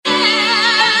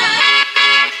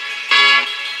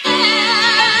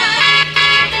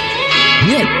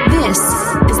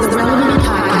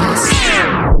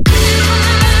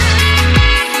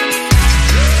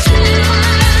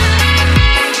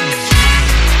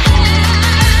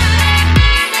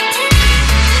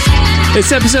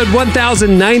It's episode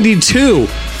 1092.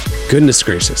 Goodness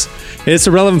gracious. It's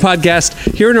a Relevant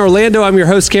Podcast here in Orlando. I'm your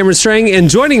host, Cameron Strang, and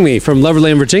joining me from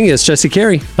Loverland, Virginia, is Jesse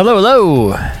Carey. Hello,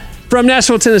 hello. From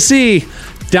Nashville, Tennessee,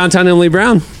 downtown Emily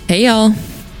Brown. Hey, y'all.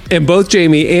 And both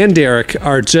Jamie and Derek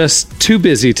are just too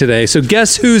busy today. So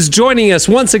guess who's joining us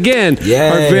once again? Yay.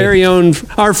 Our very own,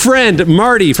 our friend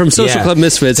Marty from Social Club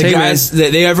Misfits. Hey guys,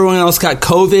 everyone else got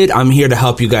COVID. I'm here to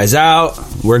help you guys out.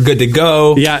 We're good to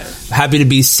go. Yeah. Happy to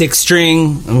be sixth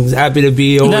string. I'm happy to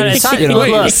be over. Wait,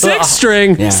 sixth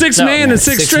string, yeah. six man and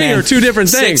six string are two different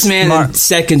things. Six man and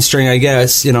second string, I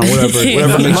guess. You know,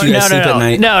 whatever makes you guys sleep at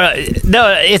night. No,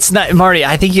 it's not, Marty.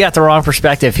 I think you got the wrong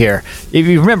perspective here. If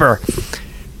you remember.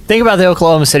 Think about the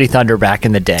Oklahoma City Thunder back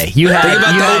in the day. Think about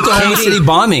the Oklahoma City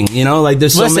bombing. You know, like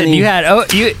there's so many.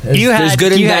 There's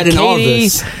good and bad in all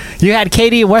this. You had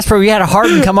KD and Westbrook. You had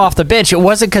Harden come off the bench. It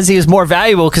wasn't because he was more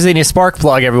valuable, because they need a spark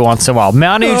plug every once in a while.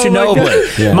 Manu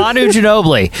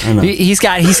Ginobili. He's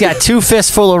got two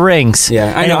fists full of rings.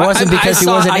 Yeah, I know. And it wasn't because he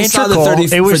wasn't integral. I saw the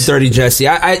 30 for 30, Jesse.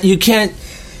 You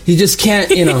just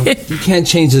can't. You know, you can't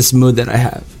change this mood that I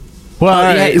have.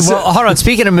 Well, hold on.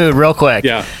 Speaking of mood, real quick,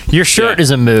 your shirt is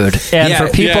a mood, and for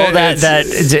people that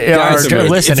are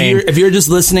listening, if you're just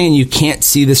listening and you can't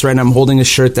see this right now, I'm holding a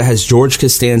shirt that has George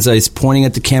Costanza. He's pointing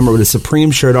at the camera with a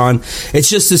Supreme shirt on. It's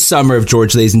just the summer of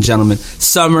George, ladies and gentlemen.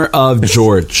 Summer of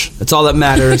George. That's all that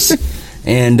matters.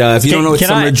 And if you don't know what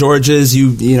Summer of George is,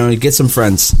 you get some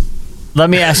friends. Let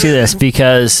me ask you this,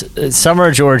 because Summer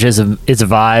of George is a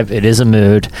vibe. It is a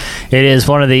mood. It is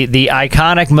one of the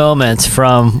iconic moments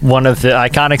from one of the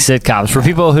iconic sitcoms. For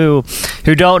people who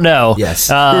don't know, yes,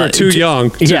 who are too young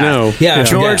to know. Yeah,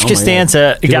 George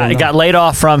Costanza got laid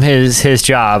off from his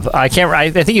job. I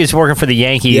think he was working for the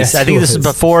Yankees. Yes, I think this is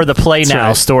before the Play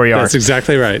Now story arc. That's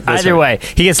exactly right. Either way,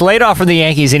 he gets laid off from the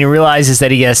Yankees, and he realizes that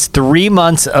he gets 3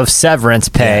 months of severance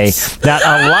pay that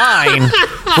align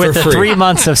with the 3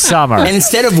 months of summer. And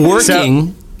instead of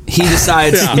working, he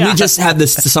decides, we just have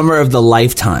this summer of the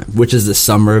lifetime, which is the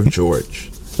Summer of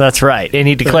George. That's right. And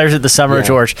he declares it the Summer of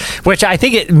George, which I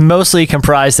think it mostly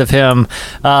comprised of him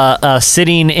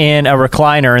sitting in a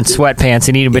recliner in sweatpants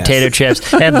and eating potato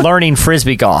chips and learning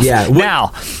Frisbee golf. Yeah.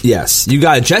 Yes, you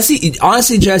got it. Jesse,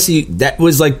 honestly, that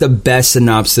was like the best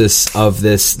synopsis of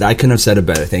this. I couldn't have said it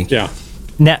better. Thank you. Yeah.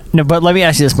 No, but let me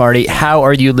ask you this, Marty. How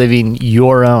are you living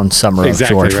your own Summer of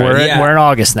George? Right. We're in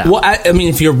August now. Well, I mean,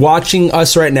 if you're watching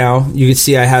us right now, you can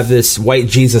see I have this white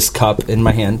Jesus cup in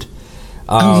my hand.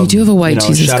 You do have a white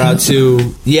Jesus cup. Shout out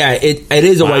to... Yeah, it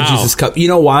is a white Jesus cup. You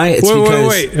know why? It's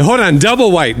wait. Hold on.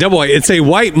 Double white. It's a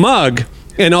white mug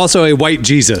and also a white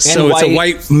Jesus. And so it's a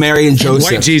white... Mary and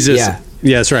Joseph. White Jesus. Yeah.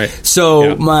 Yeah, that's right.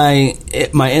 So my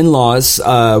in-laws,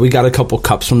 we got a couple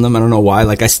cups from them. I don't know why.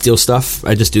 Like, I steal stuff.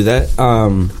 I just do that.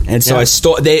 And so I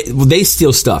stole. They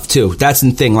steal stuff too. That's the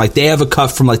thing. Like, they have a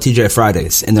cup from like TGI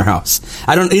Fridays in their house.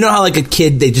 You know how like a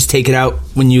kid, they just take it out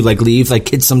when you like leave. Like,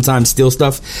 kids sometimes steal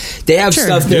stuff. They have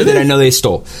stuff there that I know they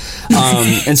stole.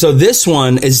 And so this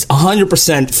one is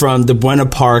 100% from the Buena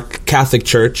Park Catholic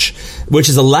Church, which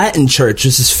is a Latin church.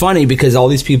 This is funny because all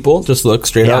these people just look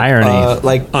straight up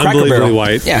like Cracker Barrel.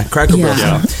 White. Yeah, Cracker Barrel.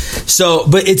 Yeah. So,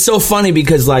 but it's so funny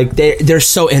because like they're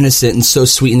so innocent and so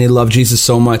sweet and they love Jesus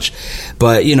so much,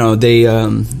 but you know they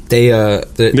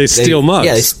steal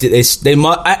mugs.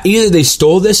 Yeah, either they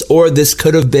stole this or this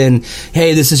could have been,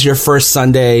 hey, this is your first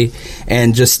Sunday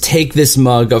and just take this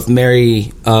mug of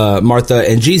Mary, Martha,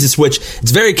 and Jesus, which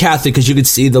it's very Catholic because you could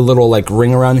see the little like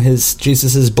ring around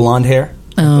Jesus's blonde hair.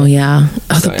 Oh yeah,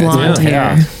 the blonde hair.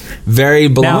 Yeah. Very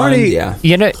blonde. Now,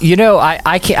 you know,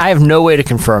 I have no way to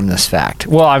confirm this fact.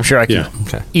 Well, I'm sure I can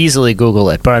easily Google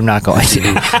it, but I'm not going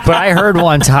to. But I heard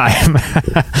one time,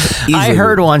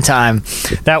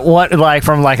 that what, like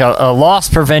from like a loss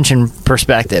prevention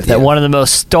perspective, that one of the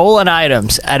most stolen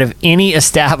items out of any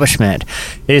establishment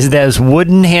is those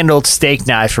wooden handled steak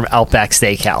knives from Outback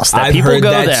Steakhouse. That I've people heard go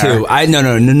that there. too.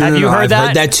 No. Have you heard that? I've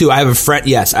heard that too. I have a friend.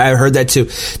 Yes, I have heard that too.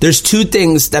 There's two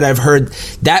things that I've heard.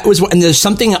 That was, and there's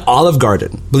something at Olive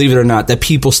Garden, believe it or not, that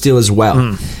people steal as well.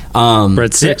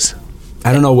 Breadsticks.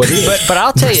 I don't know what it is. But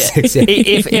I'll tell you,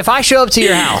 if I show up to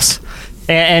your house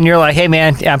and you're like, hey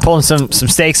man, I'm pulling some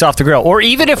steaks off the grill, or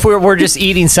even if we're just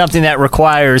eating something that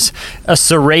requires a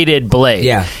serrated blade,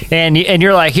 and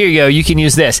you're like, here you go, you can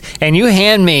use this, and you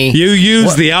hand me, you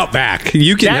use the Outback,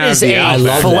 you can that have is the a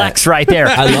Outback. flex right there.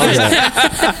 I love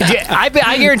that.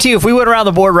 I guarantee you, if we went around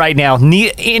the board right now,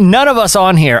 none of us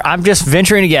on here, I'm just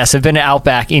venturing to guess, have been to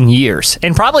Outback in years,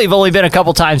 and probably have only been a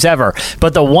couple times ever.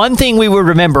 But the one thing we would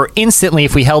remember instantly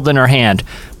if we held in our hand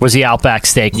was the Outback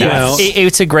steak knife. Well,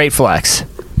 It's a great flex.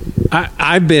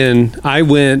 I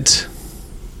went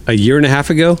a year and a half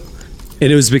ago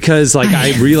And it was because like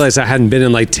I realized I hadn't been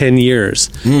in like 10 years.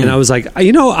 And I was like,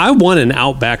 I want an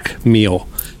Outback meal.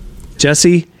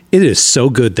 Jesse, it is so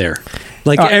good there.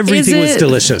 Like everything was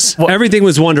delicious. Everything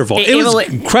was wonderful. It was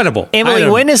incredible. Emily,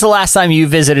 when is the last time you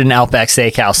visited an Outback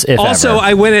Steakhouse, if also, ever?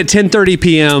 I went at 10:30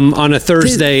 p.m. on a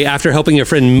Thursday after helping a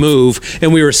friend move,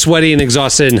 and we were sweaty and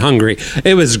exhausted and hungry.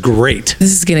 It was great.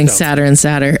 This is getting sadder and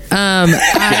sadder.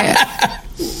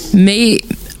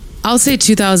 I'll say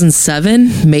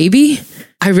 2007, maybe.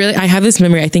 I have this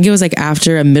memory. I think it was like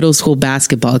after a middle school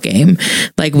basketball game.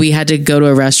 Like we had to go to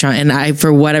a restaurant, and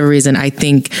for whatever reason, I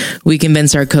think we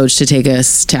convinced our coach to take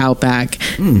us to Outback,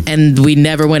 and we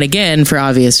never went again for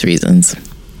obvious reasons.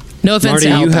 No offense Marty,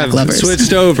 to Outback you have lovers.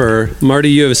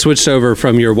 you have switched over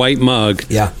from your white mug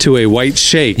to a white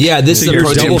shake. Yeah, this is a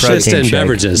double fisting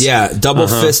beverages. Yeah, double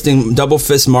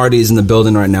fist Marty's in the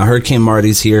building right now. Hurricane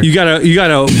Marty's here. You got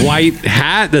a white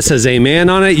hat that says "Amen"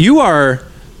 on it. You got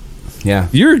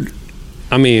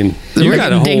a whole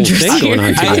thing going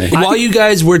on today. While you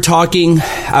guys were talking,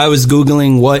 I was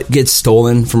Googling what gets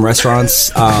stolen from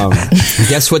restaurants.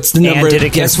 Guess what's the number?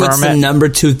 Guess what's the number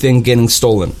 2 thing getting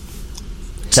stolen?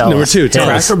 Number 2,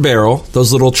 Cracker Barrel.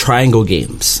 Those little triangle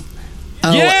games.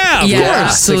 Oh, yeah,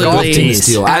 absolutely.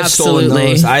 I've stolen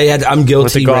those. I'm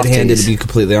guilty red-handed, to be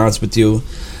completely honest with you.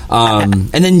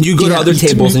 And then you go to other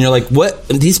tables and you're like, what?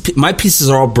 My pieces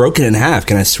are all broken in half.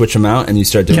 Can I switch them out? And you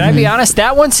start doing Can I be honest?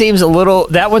 That one seems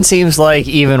like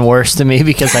even worse to me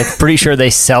because I'm pretty sure they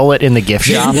sell it in the gift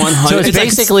shop. So it's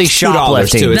basically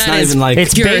shoplifting. Too. It's not even like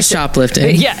it's pure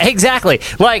shoplifting. Yeah, exactly.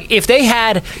 Like if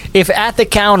at the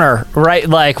counter, right,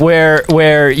 like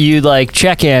where you like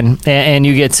check in and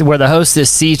you get where the hostess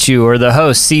seats you or the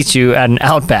host seats you at an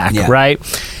Outback, right?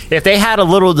 If they had a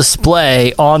little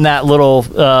display on that little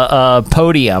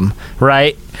podium,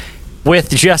 right, with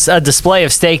just a display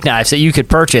of steak knives that you could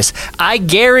purchase, I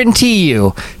guarantee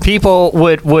you people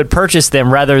would purchase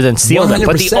them rather than steal them.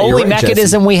 But the only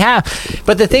mechanism we have,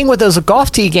 but the thing with those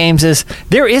golf tee games is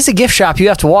there is a gift shop you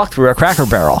have to walk through at Cracker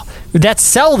Barrel that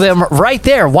sell them right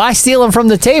there. Why steal them from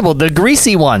the table? The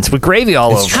greasy ones with gravy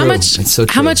all over.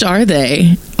 How much are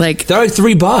they? Like they're like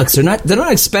 $3. They're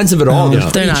not expensive at all.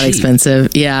 They're not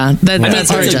expensive. Yeah, that's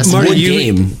it's a wood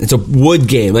game. It's a wood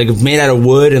game, like made out of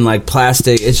wood and like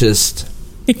plastic. It's just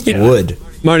wood.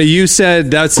 Marty, you said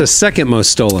that's the second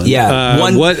most stolen. Yeah.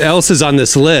 What else is on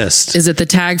this list? Is it the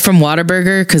tag from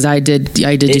Whataburger? Because I did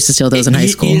used to steal those in high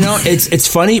school. It's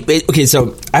funny. Okay,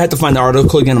 so I had to find the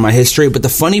article again in my history, but the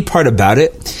funny part about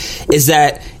it is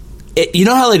that you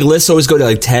know how like lists always go to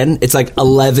like 10? It's like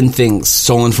 11 things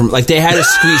stolen from, like they had to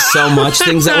squeeze so much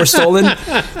things that were stolen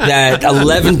that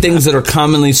 11 things that are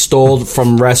commonly stolen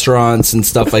from restaurants and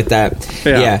stuff like that.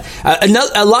 Yeah.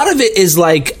 A lot of it's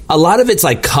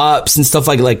like cups and stuff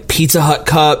like Pizza Hut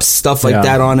cups, stuff like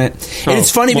that on it. And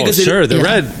it's funny because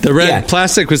the red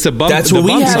plastic was the bump. That's what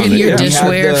we have. Your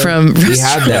dishware from we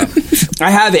have that. I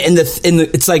have it in the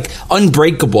it's like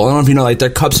unbreakable. I don't know if you know, like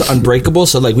their cups are unbreakable,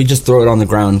 so like we just throw it on the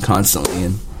ground constantly,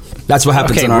 and that's what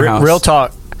happens in our house. Real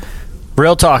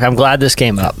talk. I'm glad this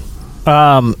came up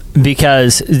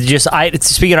because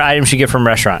speaking of items you get from a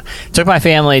restaurant, took my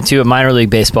family to a minor league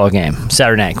baseball game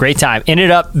Saturday night. Great time. Ended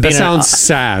up being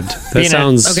sad. That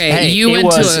sounds okay. Hey, you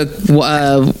went to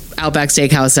a Outback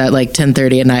Steakhouse at like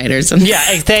 10:30 at night or something. Yeah,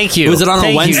 thank you. Was it on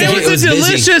a Wednesday? It was a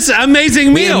delicious,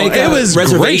 amazing meal. It was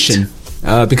reservation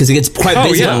because it gets quite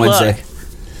busy on Wednesday.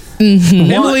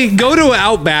 Emily, go to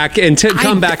Outback and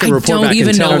come back and report back. I don't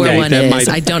even know where one is.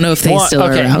 I don't know if they still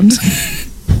are around.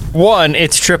 One,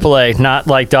 it's AAA, not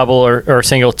like double or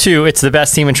single. Two, it's the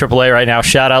best team in AAA right now.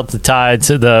 Shout out the Tides,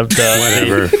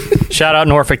 whatever. Shout out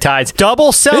Norfolk Tides.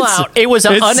 Double sellout. It was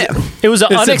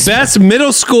the best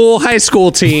middle school, high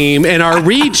school team in our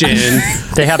region.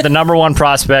 They have the number 1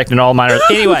 prospect in all minor.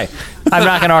 Anyway, I'm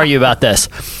not going to argue about this.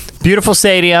 Beautiful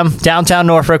stadium, downtown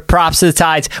Norfolk. Props to the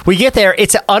Tides. We get there.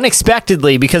 It's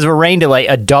unexpectedly, because of a rain delay,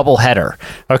 a double header.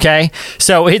 Okay?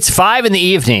 So it's 5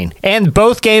 p.m, and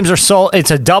both games are sold. It's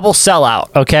a double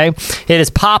sellout. Okay? It is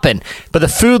popping. But the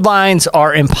food lines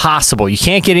are impossible. You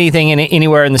can't get anything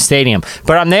anywhere in the stadium.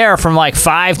 But I'm there from like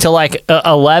 5 to like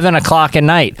 11 o'clock at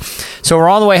night. So we're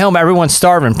on the way home. Everyone's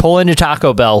starving. Pull into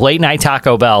Taco Bell, late night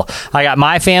Taco Bell. I got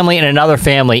my family and another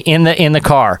family in the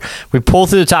car. We pull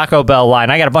through the Taco Bell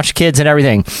line. I got a bunch of kids and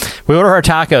everything. We order our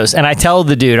tacos, and I tell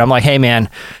the dude, I'm like, hey man,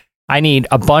 I need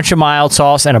a bunch of mild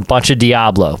sauce and a bunch of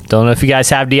Diablo. Don't know if you guys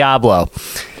have Diablo.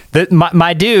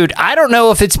 My dude, I don't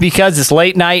know if it's because it's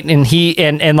late night and he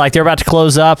and like they're about to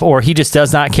close up, or he just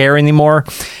does not care anymore.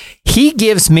 He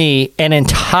gives me an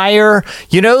entire,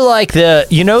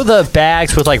 the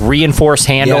bags with like reinforced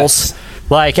handles. Yes.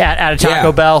 like at a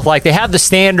Taco Bell. Like they have the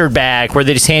standard bag where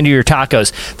they just hand you your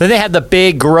tacos. Then they have the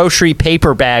big grocery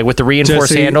paper bag with the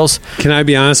reinforced handles. Can I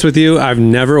be honest with you? I've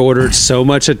never ordered so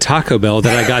much at Taco Bell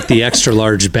that I got the extra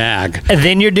large bag. And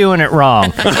then you're doing it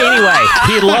wrong. Anyway,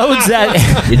 he loads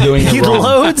that. You're doing it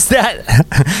wrong.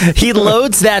 He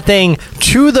loads that thing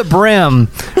to the brim.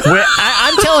 Where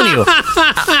I'm telling you,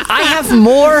 I have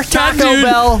more Taco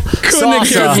Bell couldn't have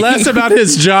cared salsa. less about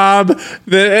his job.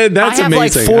 That's I have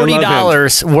amazing. like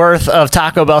 $40 worth of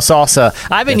Taco Bell salsa.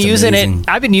 I've been using it.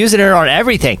 I've been using it on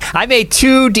everything. I made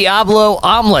 2 Diablo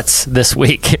omelets this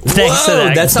week. Thanks to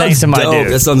that. That sounds thanks to my dope.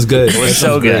 dude. That sounds good. It was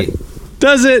so good.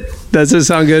 Does it? Does it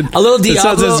sound good? A little It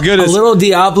sounds Diablo,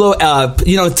 as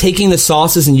good as taking the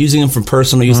sauces and using them for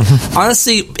personal use.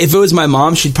 Honestly, if it was my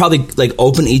mom, she'd probably like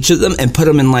open each of them and put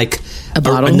them in like a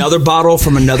bottle? another bottle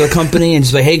from another company and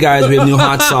just like, hey guys, we have new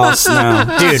hot sauce now.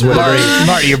 Dude,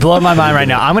 Marty, you're blowing my mind right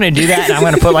now. I'm going to do that, and I'm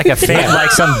going to put like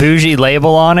like some bougie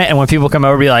label on it, and when people come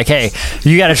over, be like, hey,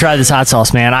 you got to try this hot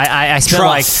sauce, man. I spent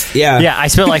I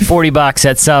spent like $40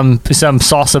 at some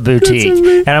salsa boutique,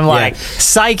 and I'm like,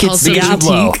 psych, it's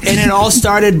Diablo. And it all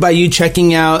started by you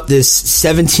checking out this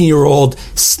 17-year-old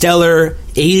stellar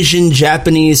Asian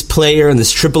Japanese player in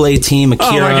this AAA team, Akira.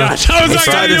 Oh my gosh! I was like,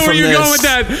 I didn't know where you were going with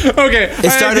that. Okay,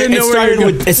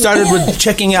 it started with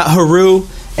checking out Haru.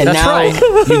 And That's now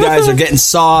right. you guys are getting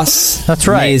sauce. That's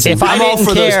right. Amazing. If I'm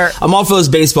all for those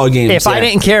baseball games. If I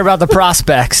didn't care about the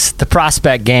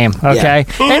prospect game, okay,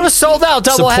 and it was sold out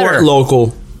doubleheader. Support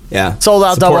local. Yeah, sold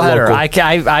out doubleheader.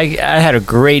 I had a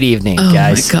great evening,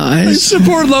 guys. Oh my gosh!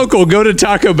 Support local. Go to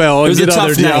Taco Bell and get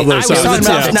other Diablo It was sauce. a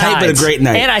tough night, but a great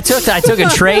night. And I took a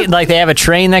train. Like they have a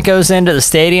train that goes into the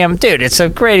stadium, dude. It's a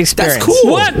great experience. That's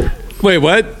cool. What? Wait,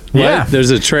 what? Yeah. What?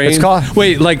 There's a train. It's called-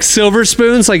 Wait, like Silver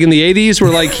Spoons, like in the 80s,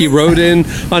 where like he rode in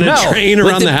on a train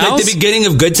around the house? Like the beginning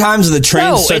of Good Times, and the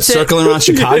train starts circling around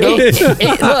Chicago.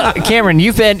 Look, Cameron,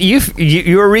 you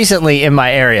were recently in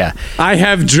my area. I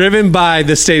have driven by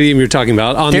the stadium you're talking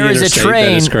about on the interstate.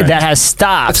 There is a train that has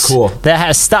stops. That's cool. That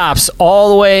has stops all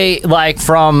the way, like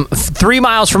from 3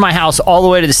 miles from my house, all the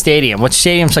way to the stadium. Which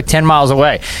stadium's like 10 miles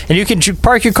away, and you can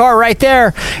park your car right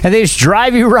there, and they just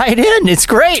drive you right in. It's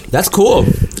great. That's cool.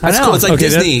 That's cool. It's like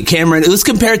Disney, Cameron. Let's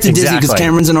compare it to Disney because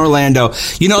Cameron's in Orlando.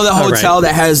 You know the hotel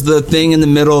that has the thing in the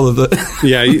middle of the...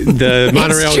 Yeah, the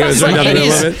monorail goes right down the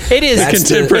middle of it. It is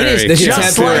contemporary. It is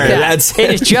just like that. It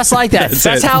is just like that.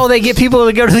 That's how they get people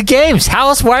to go to the games.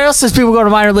 Why else does people go to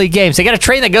minor league games? They got a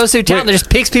train that goes through town that just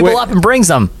picks people up and brings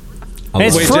them. And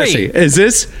it's free.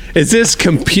 Jesse,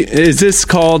 is this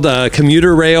called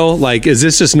commuter rail? Like, is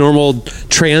this just normal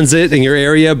transit in your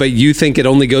area, but you think it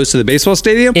only goes to the baseball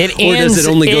stadium, does it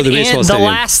only go to the baseball stadium?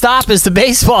 The last stop is the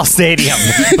baseball stadium.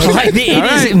 Like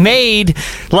it is made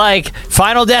like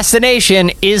final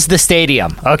destination is the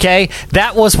stadium. Okay,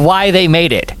 that was why they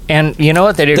made it, and you know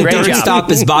what? They did a great job. The third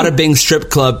stop is Bada Bing Strip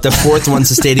Club. The fourth one's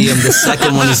the stadium. The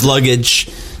second one is luggage.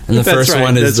 And the first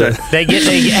one is right. They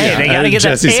got to get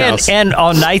Jesse's that. house. And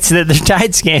on nights that there's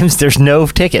Giants games, there's no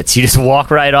tickets. You just walk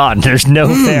right on. There's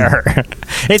no fare.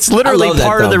 It's literally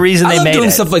part of the reason they made it. I love doing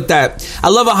stuff like that. I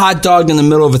love a hot dog in the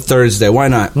middle of a Thursday. Why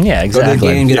not? Yeah, exactly. Go to the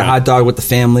game, get a hot dog with the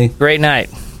family. Great night.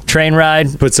 Train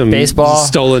ride, put some baseball,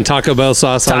 stolen Taco Bell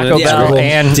sauce on it. Taco Bell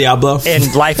and Diablo,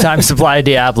 and lifetime supply of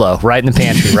Diablo right in the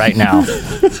pantry right now.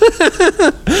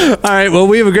 All right, well,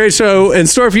 we have a great show in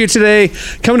store for you today.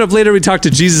 Coming up later, we talk to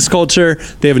Jesus Culture.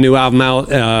 They have a new album out.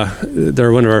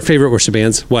 They're one of our favorite worship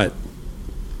bands. What?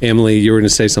 Emily, you were going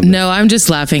to say something. No, I'm just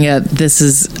laughing at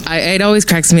this. It always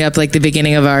cracks me up, like the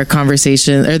beginning of our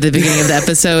conversation or the beginning of the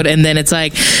episode, and then it's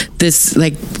like this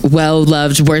like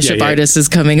well-loved worship artist is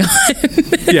coming on.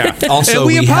 Yeah. Also, and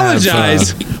we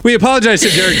apologize. We apologize to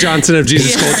Derek Johnson of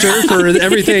Jesus Culture for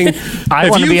everything. I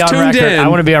want to be on record. I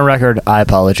want to be on record. I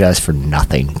apologize for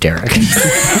nothing, Derek.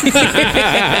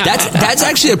 That's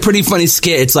actually a pretty funny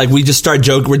skit. It's like we just start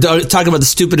joking. We're talking about the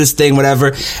stupidest thing, whatever,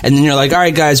 and then you're like, "All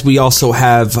right, guys, we also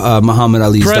have Muhammad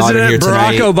Ali's daughter here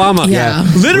tonight." President Barack Obama. Yeah.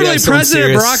 Literally,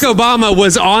 President Barack Obama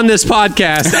was on this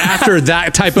podcast after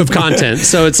that type of content.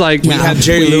 So it's like we have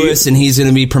Jerry Lewis, and he's going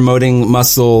to be promoting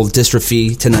muscle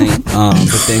dystrophy tonight. But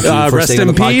thank you for staying on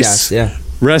the podcast. Yeah.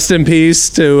 Rest in peace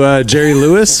to Jerry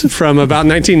Lewis from about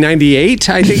 1998.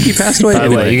 I think he passed away. By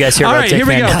the way, you guys hear about Dick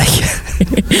Van Dyke?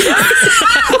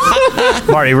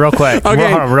 Marty, real quick. Okay.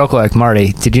 Hold on, real quick.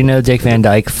 Marty, did you know Dick Van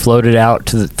Dyke floated out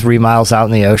to 3 miles out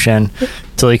in the ocean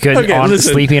till he couldn't,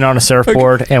 sleeping on a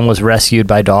surfboard and was rescued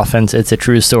by dolphins? It's a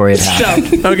true story. It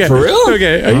happened. Okay. For real?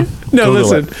 Okay. No, Google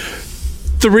listen.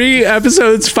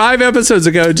 5 episodes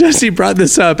ago, Jesse brought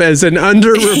this up as an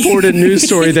underreported news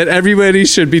story that everybody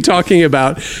should be talking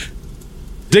about.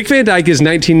 Dick Van Dyke is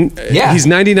 19. Yeah. He's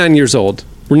 99 years old.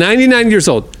 We're 99 years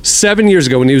old. 7 years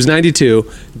ago when he was 92,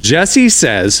 Jesse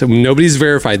says, nobody's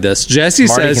verified this. Jesse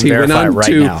Marty says he went on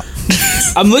to... now.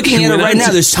 I'm looking at it right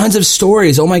now. There's tons of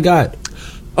stories. Oh my God.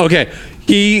 Okay.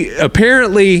 He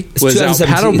apparently was out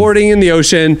paddleboarding in the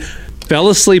ocean, fell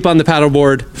asleep on the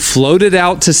paddleboard, floated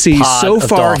out to sea. So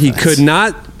far, he could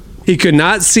not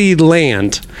see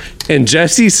land. And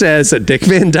Jesse says that Dick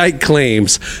Van Dyke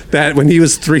claims that when he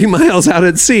was 3 miles out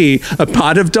at sea, a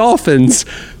pod of dolphins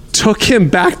took him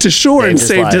back to shore and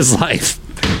saved his life.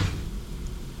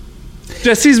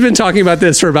 Jesse's been talking about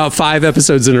this for about 5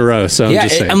 episodes in a row. So I'm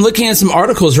just saying. I'm looking at some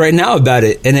articles right now about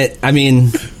it, and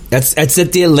that's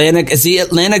at the Atlantic. Is the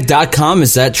Atlantic.com?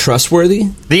 Is that trustworthy?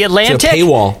 The Atlantic? It's a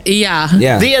paywall.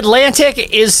 Yeah. The Atlantic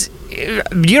is...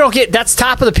 You don't get... That's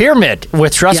top of the pyramid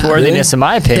with trustworthiness, in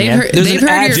my opinion.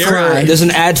 There's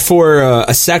an ad for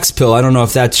a sex pill. I don't know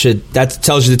if that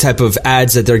tells you the type of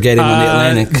ads that they're getting on the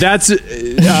Atlantic. That's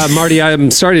Marty.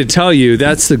 I'm sorry to tell you,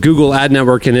 that's the Google Ad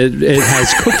Network, and it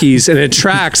has cookies and it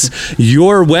tracks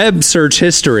your web search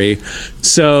history.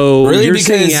 So you're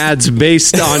seeing ads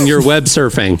based on your web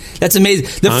surfing. That's amazing.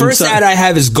 The first ad I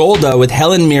have is Golda with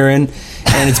Helen Mirren.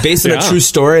 And it's based on a true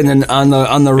story. And then on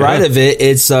the right of it,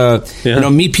 it's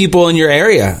meet people in your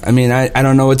area. I mean, I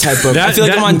don't know what type of. I feel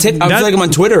like I'm on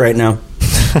Twitter right now.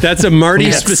 That's a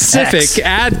Marty specific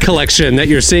ad collection that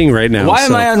you're seing right now. Why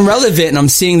am I unrelevant and I'm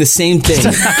seeing the same thing?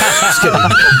 Just kidding.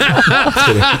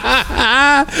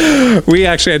 We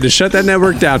actually had to shut that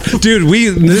network down, dude.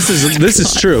 This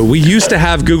is true. We used to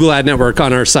have Google Ad Network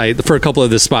on our site for a couple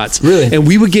of the spots, really, and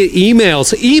we would get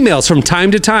emails from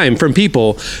time to time from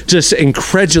people just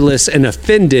incredulous and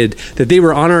offended that they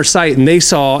were on our site and they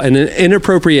saw an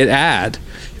inappropriate ad,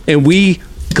 and we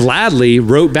gladly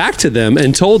wrote back to them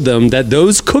and told them that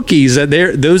those cookies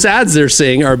those ads they're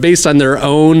seeing are based on their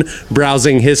own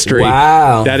browsing history.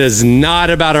 Wow. That is not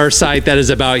about our site. That is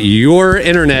about your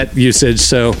internet usage.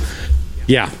 So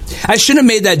yeah, I shouldn't have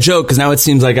made that joke because now it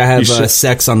seems like I have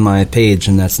sex on my page,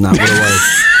 and that's not what it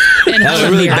was. That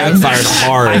really backfired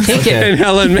hard. I think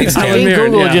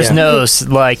Google just knows,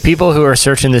 like, people who are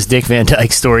searching this Dick Van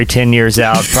Dyke story 10 years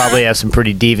out probably have some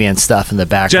pretty deviant stuff in the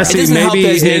background. Jesse, maybe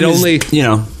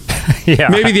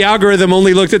maybe the algorithm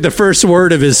only looked at the first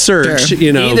word of his search. Sure.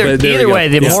 Either way,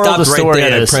 the moral of the story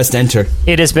is I pressed enter.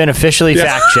 It has been officially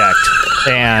fact checked,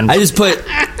 and I just put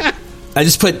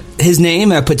his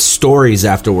name and I put stories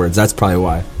afterwards. That's probably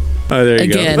why. Oh, there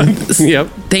you go. Yep.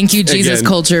 Thank you, Jesus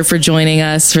Culture, for joining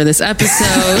us for this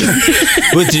episode.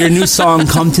 With your new song,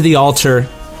 Come to the Altar,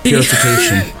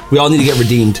 Purification. We all need to get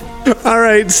redeemed. All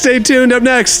right, stay tuned. Up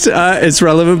next, it's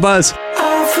Relevant Buzz.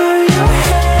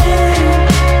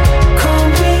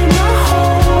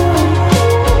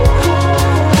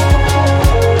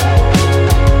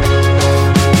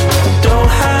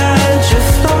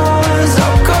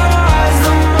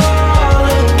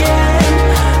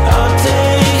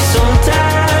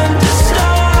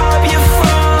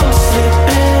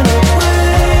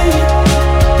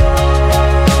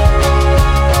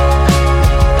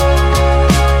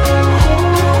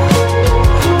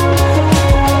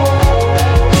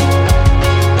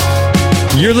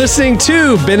 You're listening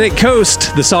to Bennett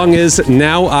Coast. The song is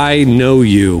Now I Know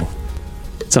You.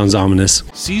 Sounds ominous.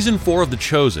 Season 4 of The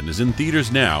Chosen is in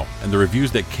theaters now, and the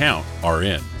reviews that count are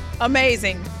in.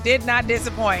 Amazing. Did not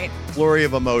disappoint. Flurry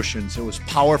of emotions. It was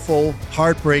powerful,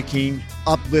 heartbreaking,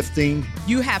 uplifting.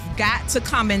 You have got to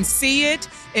come and see it.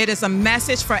 It is a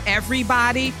message for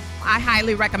everybody. I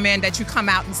highly recommend that you come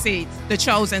out and see The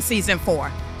Chosen Season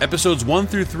 4. Episodes 1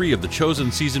 through 3 of The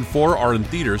Chosen Season 4 are in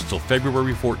theaters till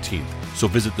February 14th. So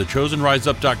visit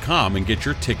thechosenriseup.com and get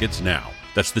your tickets now.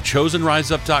 That's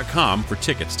thechosenriseup.com for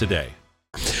tickets today.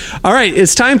 All right,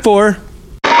 it's time for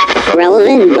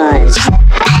Relevant Buzz.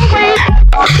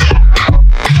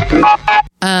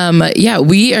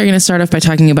 We are going to start off by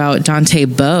talking about Dante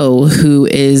Bowe, who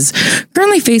is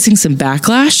currently facing some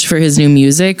backlash for his new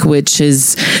music, which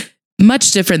is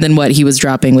much different than what he was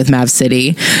dropping with Mav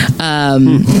City.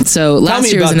 So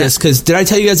last year about this, because did I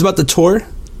tell you guys about the tour?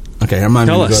 Okay, I'm not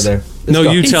going to go there.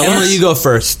 You tell us. Emily, you go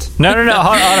first. No.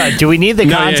 Hold on. Do we need the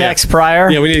context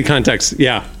prior? Yeah, we need context.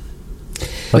 Yeah.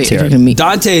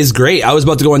 Dante is great. I was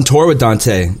about to go on tour with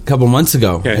Dante a couple months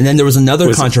ago. Okay. And then there was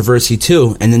another controversy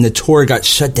too. And then the tour got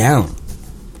shut down.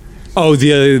 Oh,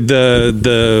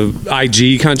 the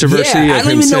IG controversy? Yeah, I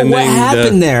don't even know what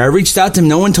happened there. I reached out to him.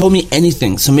 No one told me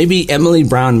anything. So maybe Emily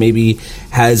Brown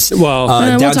has...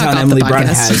 Downtown Emily Brown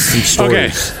has some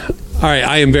stories. Okay. All right.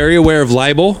 I am very aware of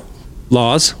libel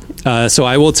laws. So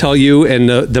I will tell you in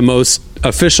the most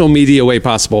official media way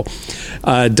possible.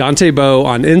 Dante Bowe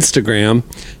on Instagram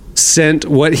sent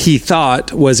what he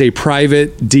thought was a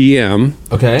private DM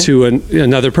to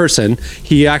another person.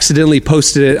 He accidentally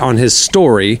posted it on his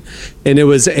story, and it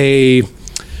was a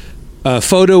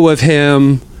photo of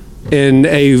him in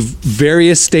a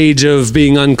various stage of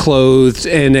being unclothed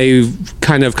in a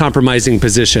kind of compromising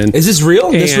position. Is this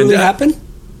real? This really happened?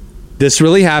 This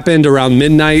really happened around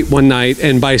midnight one night,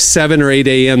 and by 7 or 8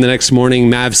 a.m. the next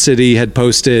morning, Mav City had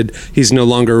posted he's no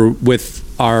longer with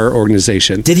our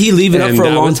organization. Did he leave it up for a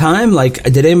long time? Like,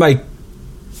 did anybody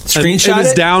screenshot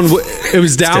it? It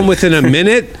was down within a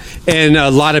minute, and a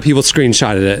lot of people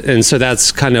screenshotted it, and so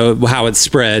that's kind of how it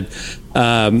spread.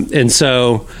 And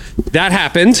so that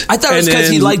happened. I thought it was because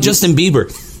he liked Justin Bieber.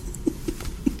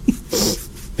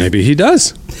 Maybe he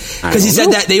does. Because he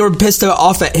said that they were pissed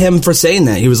off at him for saying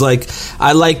that. He was like,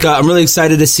 I'm really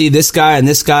excited to see this guy, and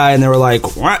they were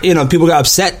like, what? You know, people got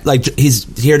upset. Like, he's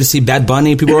here to see Bad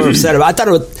Bunny. People were upset about it. I thought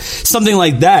it was something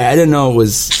like that. I didn't know it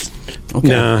was... Okay.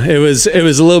 No, it was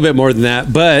a little bit more than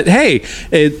that. But hey,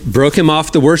 it broke him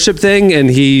off the worship thing, and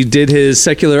he did his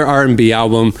secular R&B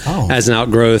album as an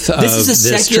outgrowth of this is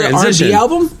a this secular transition. R&B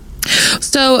album?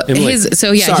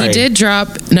 Sorry. He did drop.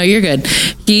 No, you're good.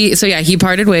 He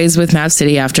parted ways with Mav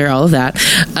City after all of that.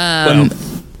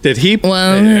 Did he?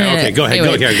 Well, okay, go ahead.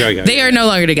 Anyway, go ahead. They are no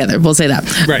longer together. We'll say that.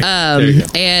 Right.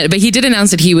 But he did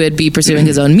announce that he would be pursuing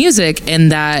his own music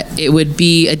and that it would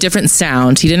be a different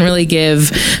sound. He didn't really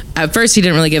give a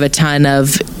ton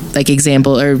of like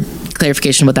example or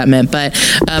clarification what that meant, but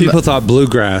people thought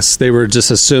bluegrass. They were just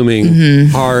assuming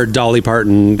hard Dolly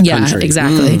Parton country. Yeah,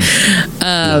 exactly.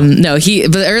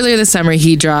 But earlier this summer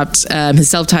he dropped his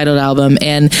self-titled album,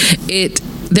 and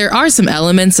there are some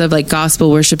elements of like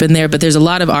gospel worship in there, but there's a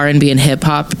lot of R&B and hip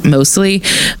hop mostly,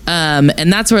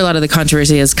 and that's where a lot of the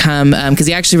controversy has come, because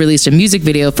he actually released a music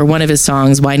video for one of his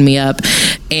songs, "Wind Me Up,"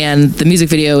 and the music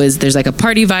video there's like a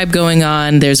party vibe going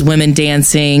on. There's women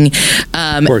dancing,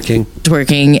 twerking,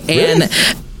 and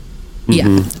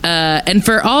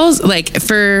and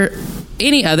for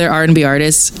any other R&B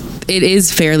artist, it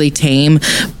is fairly tame,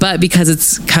 but because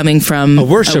it's coming from a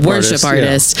worship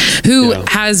artist who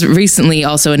has recently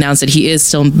also announced that he is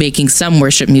still making some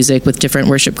worship music with different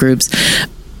worship groups,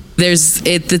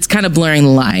 it's kind of blurring the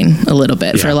line a little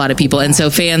bit for a lot of people. And so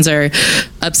fans are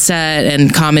upset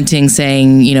and commenting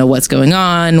saying, you know, what's going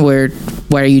on?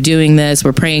 Why are you doing this?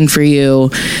 We're praying for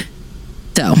you.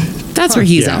 So that's where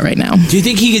he's at right now. Do you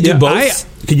think he could do both?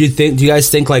 Do you guys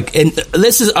think like, and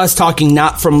this is us talking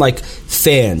not from like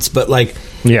fans, but like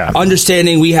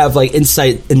understanding we have like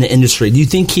insight in the industry. Do you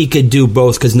think he could do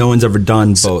both? Because no one's ever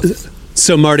done both.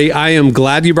 So, Marty, I am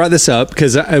glad you brought this up,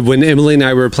 because when Emily and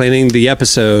I were planning the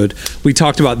episode, we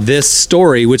talked about this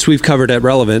story, which we've covered at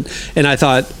Relevant, and I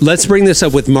thought, let's bring this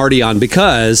up with Marty on,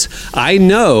 because I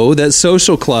know that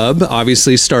Social Club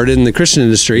obviously started in the Christian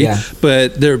industry,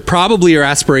 but there probably are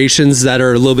aspirations that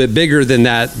are a little bit bigger than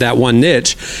that one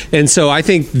niche. And so I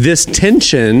think this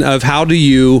tension of how do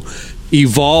you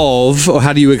evolve, or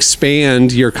how do you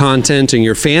expand your content and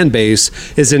your fan base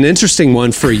is an interesting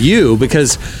one for you,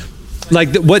 because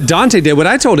like what Dante did, what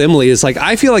I told Emily is like,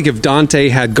 I feel like if Dante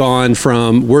had gone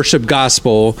from worship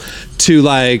gospel to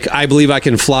like, I Believe I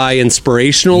Can Fly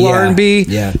inspirational R&B,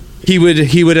 he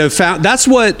would have found, that's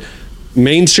what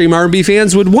mainstream R&B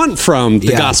fans would want from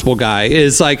the gospel guy,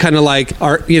 is like kind of like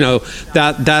art, you know,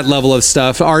 that level of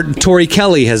stuff. Tori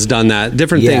Kelly has done that,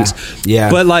 different things.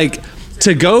 But like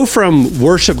to go from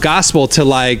worship gospel to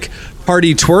like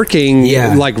party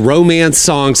twerking, like romance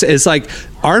songs, is like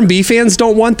R&B fans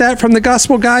don't want that from the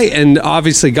gospel guy, and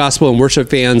obviously gospel and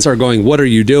worship fans are going, what are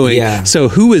you doing? So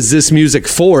who is this music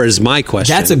for is my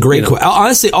question. That's a great question.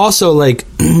 Honestly, also like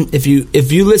if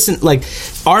you listen, like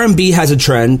R&B has a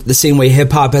trend the same way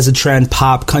hip hop has a trend,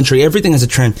 pop, country, everything has a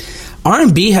trend.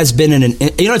 R&B has been in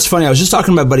you know, it's funny, I was just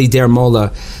talking to my buddy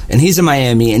Daramola, and he's in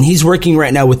Miami, and he's working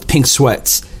right now with Pink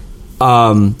Sweats.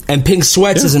 And Pink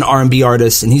Sweats is an R&B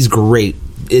artist, and he's great,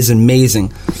 is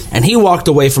amazing. And he walked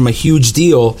away from a huge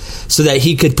deal so that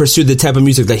he could pursue the type of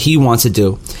music that he wants to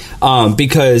do.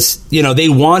 Because, you know, they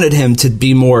wanted him to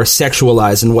be more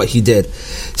sexualized in what he did.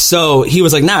 So he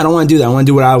was like, nah, I don't want to do that. I want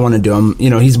to do what I want to do.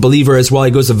 He's a believer as well.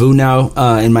 He goes to VU now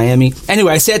in Miami.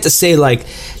 Anyway, I say that to say, like,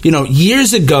 you know,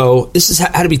 years ago, this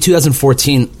had to be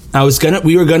 2014,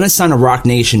 we were gonna sign a Rock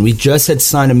Nation. We just had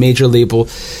signed a major label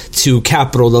to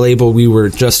Capitol, the label we were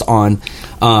just on.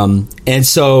 And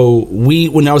so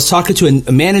when I was talking to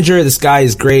a manager, this guy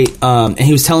is great, and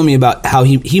he was telling me about how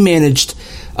he managed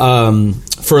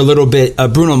for for a little bit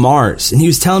Bruno Mars, and he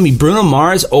was telling me Bruno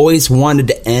Mars always wanted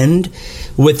to end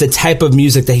with the type of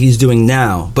music that he's doing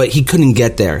now, but he couldn't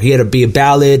get there. He had to be a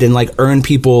ballad and like earn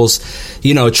people's,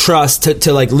 trust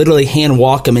to like literally hand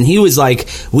walk him. And he was like,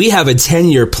 we have a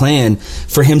 10-year plan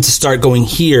for him to start going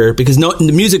here, because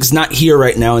the music's not here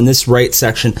right now in this right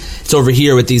section. It's over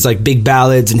here with these like big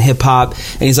ballads and hip hop.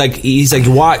 And he's like,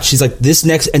 watch. He's like, this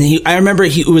next, and I remember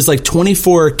it was like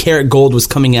 24 Karat Gold was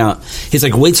coming out. He's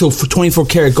like, wait till 24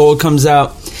 Karat Gold comes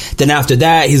out. Then after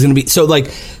that, he's going to be, so like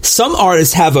some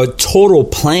artists have a total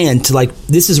plan to like,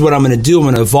 this is what I'm going to do. I'm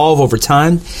going to evolve over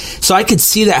time. So I could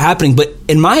see that happening. But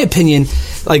in my opinion,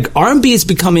 like R&B is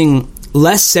becoming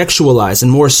less sexualized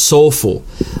and more soulful.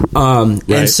 Right.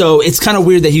 And so it's kind of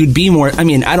weird that he would be more, I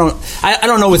mean, I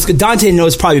don't know what's good. Dante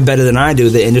knows probably better than I do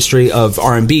the industry of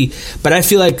R&B, but I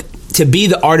feel like to be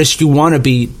the artist you want to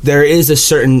be, there is a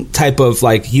certain type of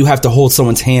like, you have to hold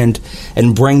someone's hand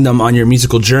and bring them on your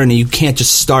musical journey. You can't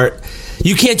just start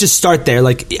there.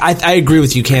 Like, I agree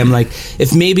with you, Cam. Like,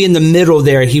 if maybe in the middle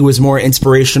there he was more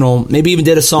inspirational, maybe even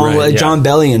did a song like John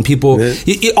Bellion. People,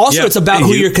 it's about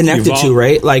who you're connected to,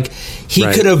 right? Like, he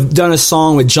could have done a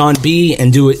song with John B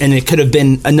and do it, and it could have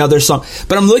been another song.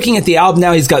 But I'm looking at the album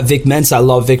now. He's got Vic Mensa. I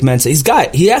love Vic Mensa.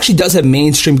 He actually does have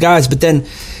mainstream guys, but then,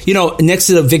 next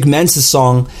to the Vic Mensa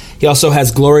song, he also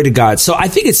has Glory to God. So I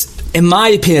think in my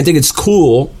opinion, I think it's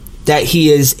cool that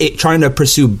he is trying to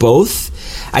pursue both.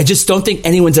 I just don't think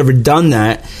anyone's ever done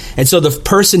that. And so the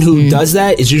person who does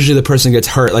that is usually the person who gets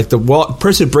hurt. Like the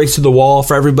person who breaks through the wall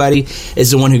for everybody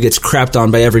is the one who gets crapped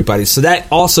on by everybody. So that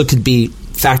also could be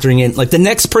factoring in. Like the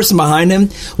next person behind him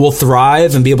will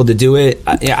thrive and be able to do it.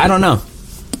 I don't know.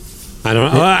 I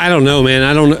don't know,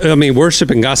 man. I mean,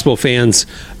 worship and gospel fans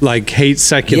like hate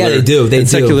secular. Yeah, they do.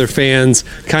 Secular fans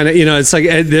kind of, it's like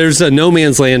there's a no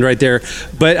man's land right there.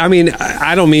 But I mean,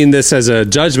 I don't mean this as a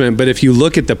judgment, but if you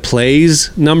look at the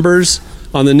plays numbers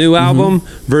on the new album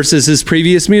versus his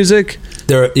previous music,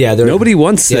 nobody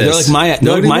wants this. They're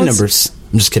like my numbers.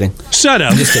 I'm just kidding. Shut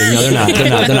up. I'm just kidding. No, they're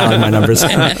not. They're not like my numbers.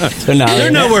 They're not.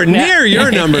 They're nowhere near your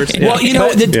numbers. Well,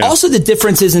 also the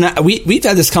difference is, and we've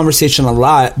had this conversation a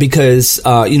lot because,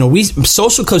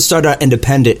 Social Code started out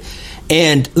independent.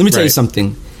 And let me tell you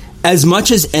something. As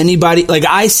much as anybody, like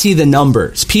I see the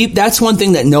numbers. That's one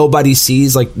thing that nobody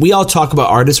sees. Like we all talk about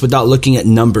artists without looking at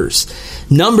numbers.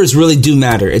 Numbers really do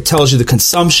matter. It tells you the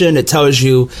consumption. It tells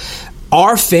you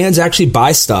our fans actually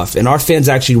buy stuff, and our fans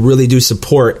actually really do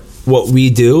support what we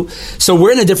do. So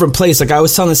we're in a different place. Like I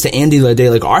was telling this to Andy the other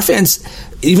day, like our fans,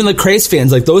 even the Craze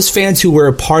fans, like those fans who were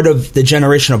a part of the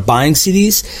generation of buying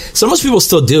CDs, so most people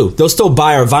still do. They'll still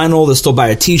buy our vinyl, they'll still buy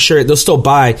a t-shirt, they'll still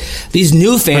buy. These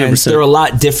new fans, 100%. They're a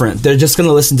lot different. They're just going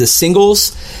to listen to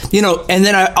singles, and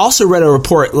then I also read a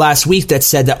report last week that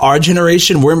said that our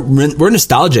generation, we're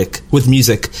nostalgic with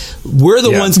music. We're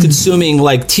the ones consuming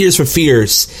like Tears for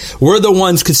Fears. We're the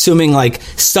ones consuming like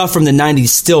stuff from the 90s,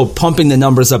 still pumping the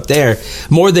numbers up there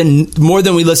more than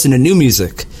we listen to new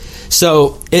music.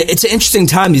 So it's an interesting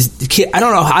time. I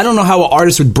don't know how an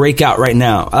artist would break out right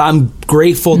now. I'm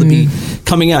grateful to be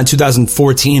coming out in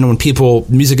 2014 when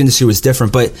music industry was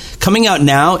different, but coming out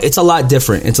now, it's a lot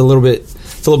different. It's a little bit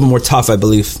more tough, I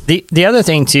believe. The other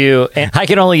thing too, and I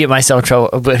can only get myself in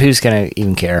trouble, but who's going to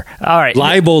even care? All right,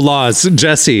 libel laws,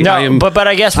 Jesse. No, but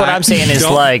I guess what I'm saying is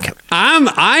like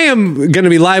I am going to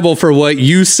be liable for what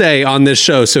you say on this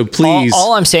show. So please,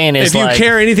 all I'm saying is, if you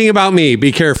care anything about me,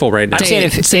 be careful right now. I'm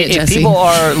saying if people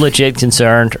are legit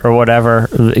concerned or whatever,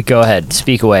 go ahead,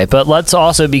 speak away. But let's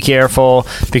also be careful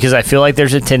because I feel like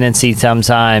there's a tendency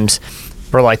sometimes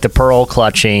for like the pearl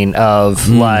clutching of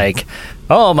like,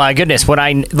 oh my goodness, when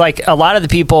I like a lot of the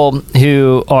people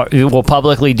who will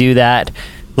publicly do that.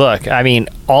 Look, I mean,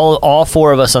 all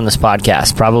four of us on this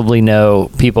podcast probably know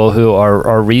people who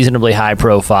are reasonably high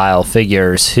profile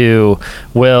figures who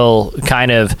will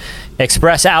kind of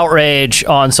express outrage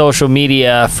on social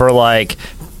media for like,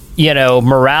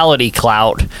 morality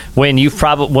clout when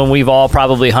we've all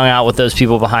probably hung out with those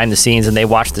people behind the scenes and they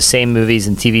watch the same movies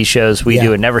and TV shows we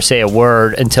do and never say a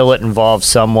word until it involves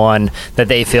someone that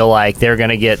they feel like they're going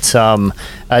to get some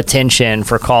attention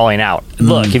for calling out.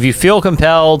 Look, if you feel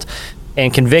compelled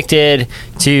and convicted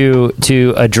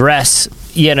to address,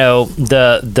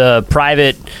 the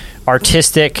private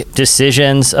artistic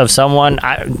decisions of someone,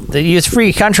 it's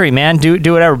free country, man.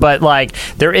 Do whatever. But like,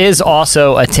 there is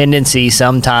also a tendency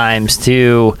sometimes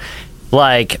to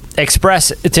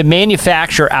to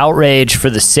manufacture outrage for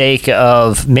the sake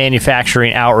of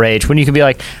manufacturing outrage when you can be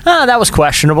like, that was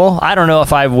questionable. I don't know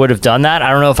if I would have done that.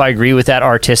 I don't know if I agree with that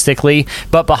artistically.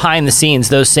 But behind the scenes,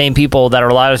 those same people that are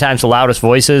a lot of times the loudest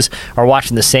voices are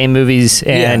watching the same movies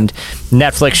and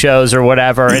Netflix shows or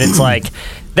whatever. And it's like,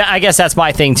 I guess that's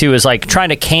my thing too, is like trying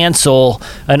to cancel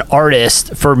an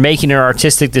artist for making an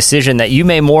artistic decision that you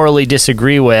may morally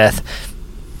disagree with.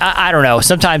 I don't know.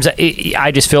 Sometimes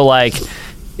I just feel like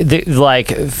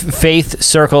faith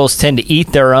circles tend to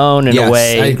eat their own in a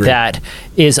way that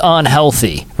is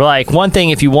unhealthy. Like, one thing,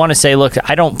 if you want to say, look,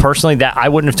 I don't personally, that I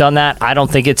wouldn't have done that. I don't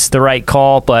think it's the right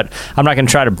call, but I'm not going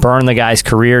to try to burn the guy's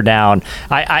career down.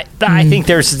 I think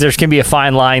there's going to be a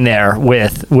fine line there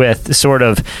with sort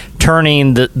of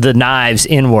turning the knives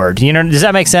inward. You know, does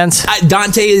that make sense?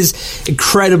 Dante is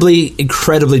incredibly,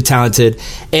 incredibly talented,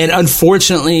 and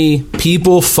unfortunately,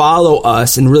 people follow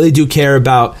us and really do care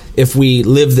about if we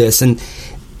live this, and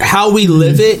how we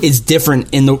live it is different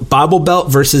in the Bible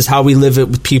Belt versus how we live it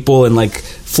with people in like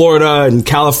Florida and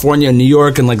California and New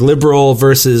York, and like liberal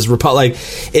versus Republic. Like,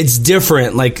 it's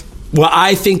different. Like, what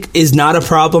I think is not a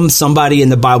problem, somebody in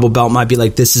the Bible Belt might be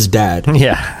like, this is bad.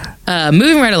 Yeah.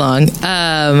 Moving right along,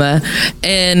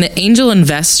 an angel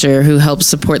investor who helped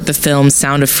support the film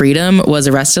Sound of Freedom was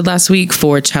arrested last week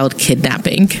for child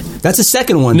kidnapping. That's the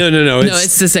second one. No,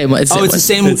 it's the same one. It's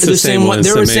the same one.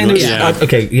 They were saying it was,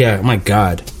 okay, yeah, oh my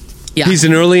God. Yeah. He's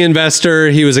an early investor.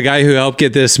 He was a guy who helped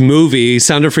get this movie,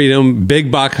 Sound of Freedom, big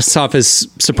box office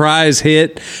surprise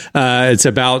hit. It's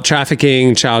about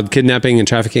trafficking, child kidnapping and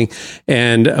trafficking.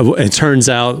 And it turns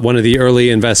out one of the early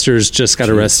investors just got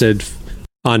arrested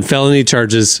on felony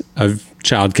charges of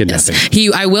child kidnapping.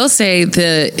 Yes. I will say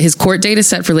his court date is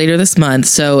set for later this month,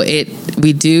 so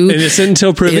we do innocent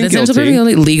until proven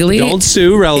guilty. Legally. Don't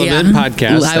sue Relevant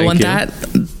podcast. I want that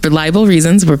for liable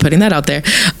reasons. We're putting that out there.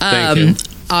 Thank you.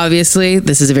 Obviously,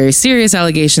 this is a very serious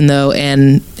allegation, though,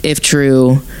 and if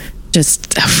true,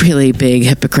 just a really big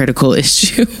hypocritical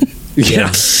issue.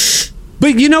 Yeah.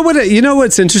 But you know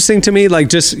what's interesting to me, like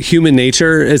just human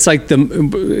nature. It's like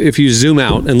if you zoom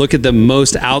out and look at the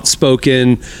most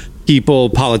outspoken people,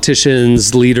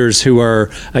 politicians, leaders who are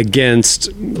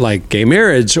against like gay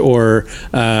marriage or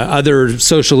other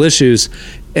social issues,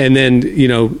 and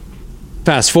then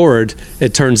fast forward,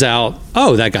 it turns out,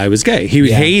 that guy was gay.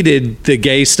 He hated the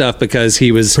gay stuff because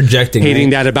he was hating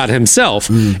that about himself.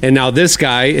 And now this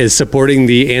guy is supporting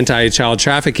the anti-child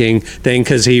trafficking thing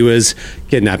because he was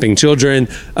kidnapping children,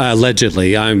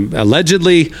 allegedly.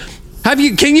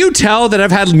 Can you tell that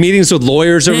I've had meetings with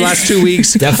lawyers over the last 2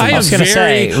 weeks? Definitely.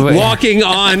 I am walking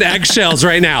on eggshells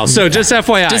right now. So just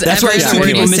FYI. That's why two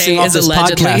people are missing off this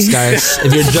podcast, guys.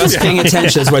 If you're just paying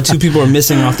attention, that's why two people are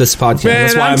missing off this podcast. Man,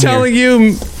 that's why I'm telling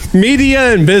you,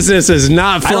 media and business is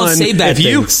not fun. I don't say bad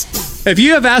things. If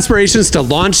you have aspirations to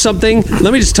launch something,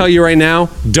 let me just tell you right now,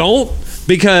 don't,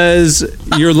 because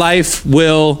your life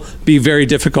will be very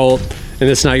difficult and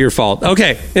it's not your fault.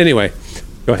 Okay, anyway,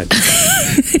 go ahead.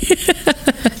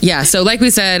 Yeah, so like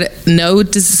we said,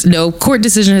 no court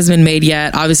decision has been made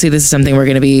yet. Obviously, this is something we're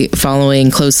going to be following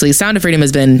closely. Sound of Freedom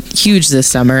has been huge this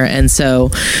summer, and so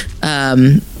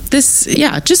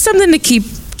just something to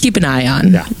keep an eye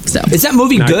on. Yeah. So is that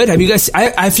movie good? Have you guys?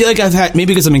 I feel like I've had,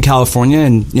 maybe because I'm in California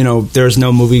and there's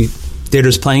no movie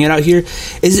theaters playing it out here.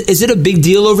 Is it a big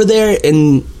deal over there?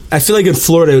 And I feel like in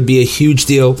Florida it would be a huge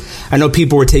deal. I know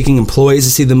people were taking employees to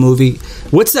see the movie.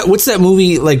 What's that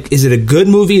movie like? Is it a good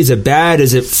movie? Is it bad?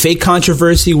 Is it fake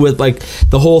controversy with like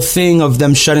the whole thing of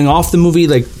them shutting off the movie?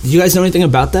 Like, do you guys know anything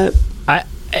about that?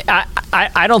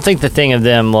 I don't think the thing of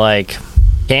them like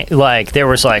there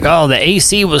was like, the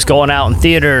AC was going out in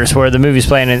theaters where the movie's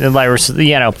playing, and like,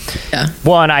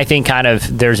 one, I think kind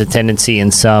of there's a tendency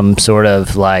in some sort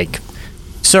of like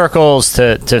circles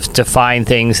to find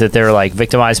things that they're like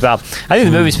victimized about. I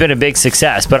think the movie's been a big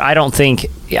success, but I don't think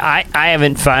I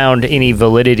haven't found any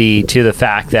validity to the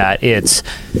fact that it's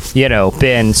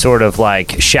been sort of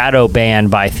like shadow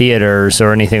banned by theaters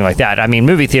or anything like that. I mean,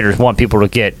 movie theaters want people to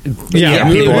get movie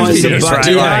theaters right?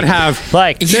 do not have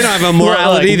like they don't have a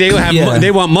morality.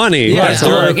 They want money. Yeah,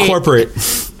 they're corporate.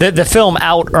 The film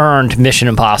out-earned Mission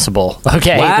Impossible.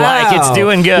 Okay, wow. Like it's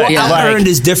doing good. Well, out-earned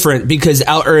is different because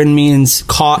out-earned means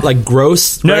caught like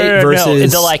gross, right? No.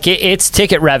 Versus its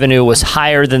ticket revenue was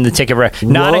higher than the ticket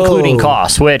revenue, not including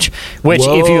costs. Which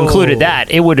if you included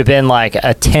that, it would have been like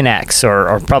a 10x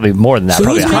or probably more than that. So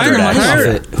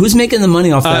probably who's making the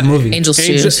money off that movie? Angel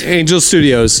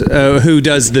Studios, who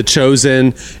does The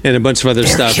Chosen and a bunch of other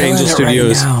stuff. Angel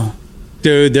Studios. Right now.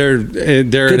 Dude, they're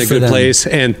in a good place,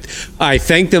 and I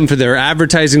thank them for their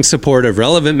advertising support of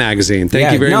Relevant Magazine.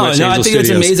 Thank you very much. No, I think it's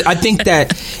amazing. I think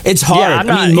that it's hard.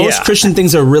 Most Christian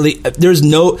things are really.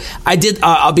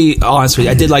 I'll be honest with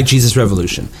you. I did like Jesus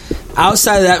Revolution.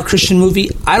 Outside of that Christian movie,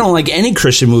 I don't like any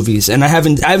Christian movies, and I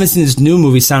haven't seen this new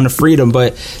movie, Sound of Freedom,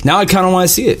 but now I kind of want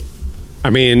to see it. I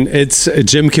mean, it's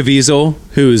Jim Caviezel,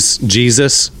 who's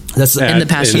Jesus. That's in the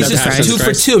Passion of the Christ. 2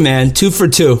 for 2, man. 2 for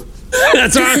 2.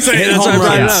 That's what I'm saying. That's why I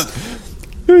brought it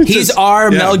up. He's our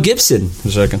Mel Gibson.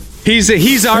 A second.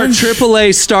 He's our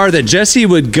AAA star that Jesse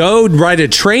would go ride a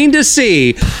train to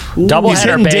see.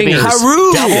 Doubleheader, baby.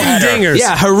 Haru. Dingers.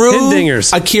 Yeah, Haru.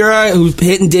 Dingers. Akira, who's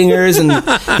hitting dingers, and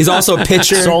he's also a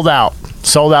pitcher.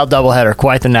 Sold out doubleheader.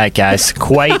 Quite the night, guys.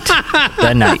 Quite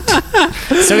the night.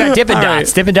 Still got Dippin' Dots.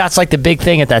 Right. Dippin' Dots like the big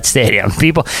thing at that stadium.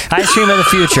 People, ice cream of the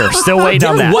future. Still waiting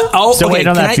on that. Still waiting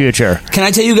on that future. Can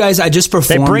I tell you guys? I just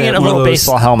performed. They bring in a little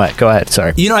baseball helmet. Go ahead.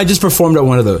 Sorry. You know, I just performed at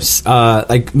one of those.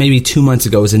 Like maybe 2 months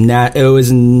ago. It was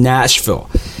in Nashville.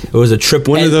 It was a trip.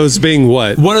 One of those being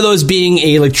what? One of those being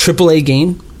a like AAA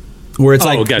game where it's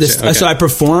gotcha. Okay. So I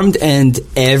performed and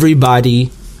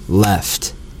everybody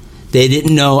left. They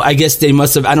didn't know. I guess they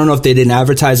must have. I don't know if they didn't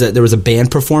advertise that there was a band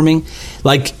performing.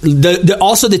 Like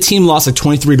also the team lost like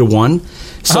 23-1.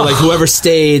 So like whoever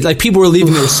stayed, like people were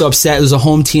leaving. They were so upset. It was a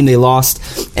home team. They lost,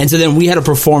 and so then we had to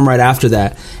perform right after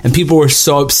that. And people were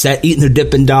so upset, eating their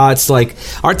Dippin' Dots. Like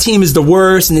our team is the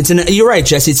worst, and you're right,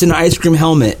 Jesse. It's in an ice cream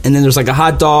helmet, and then there's like a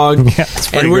hot dog,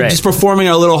 and we're just performing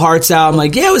our little hearts out. I'm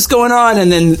like, yeah, what's going on?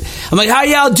 And then I'm like, how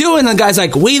y'all doing? And the guy's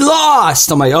like, we lost.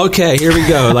 I'm like, okay, here we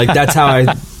go. Like that's how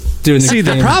I.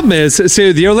 The problem is,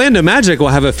 the Orlando Magic will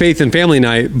have a faith and family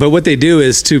night, but what they do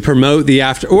is to promote the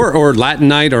after or Latin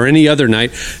night or any other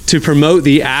night to promote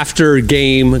the after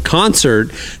game concert.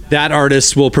 That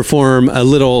artist will perform a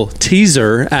little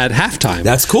teaser at halftime.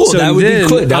 That's cool. So that would be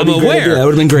cool. I'm aware. That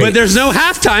would have been great. But there's no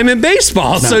halftime in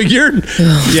baseball, so you're.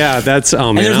 That's man.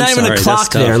 And there's not even a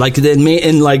clock there, like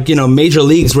in major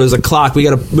leagues where there's a clock. We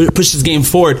got to push this game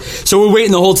forward. So we're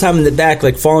waiting the whole time in the back,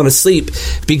 like falling asleep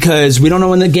because we don't know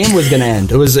when the game was going to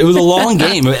end. It was a long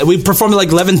game. We performed at like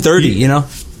 11:30. You know.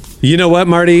 You know what,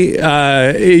 Marty?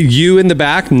 You in the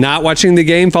back not watching the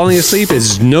game, falling asleep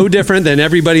is no different than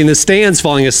everybody in the stands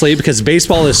falling asleep because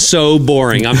baseball is so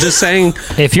boring. I'm just saying.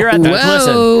 If you're at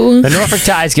listen, the Norfolk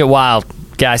Tides get wild.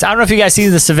 Guys, I don't know if you guys see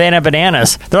the Savannah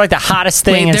Bananas. They're like the hottest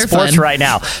thing in sports right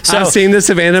now. So, I've seen the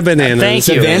Savannah Bananas. Thank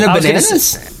you. Savannah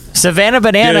Bananas? Savannah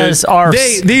Bananas are...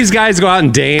 These guys go out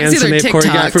and dance and they have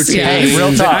choreographed routines. Hey,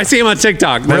 real talk. I see them on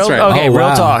TikTok. That's right. Okay,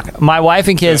 real talk. My wife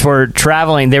and kids were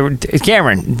traveling. They were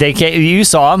Cameron. You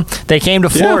saw them. They came to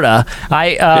Florida.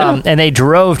 And they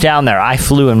drove down there. I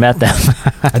flew and met them.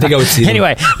 I think I would see them.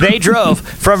 Anyway, they drove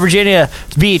from Virginia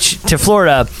Beach to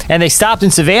Florida, and they stopped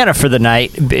in Savannah for the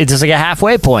night. It's just like a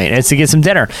halfway point. It's to get some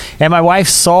dinner. And my wife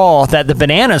saw that the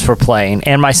Bananas were playing,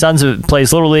 and my son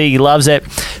plays Little League. He loves it.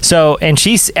 So, and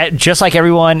she's just like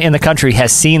everyone in the country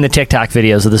has seen the TikTok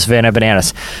videos of the Savannah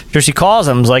Bananas. So she calls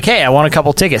them, like, hey, I want a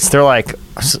couple tickets. They're like,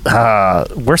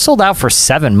 we're sold out for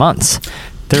 7 months.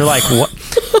 They're like, what?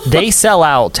 They sell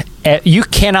out. You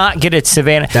cannot get it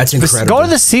Savannah. That's incredible. Going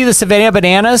to see the Savannah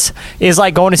Bananas is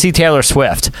like going to see Taylor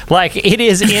Swift. Like, it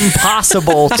is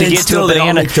impossible to get to a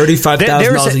banana.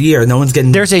 $35,000 a year. No one's getting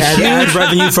ad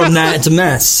revenue from that. It's a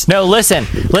mess. No, listen.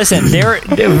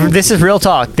 This is real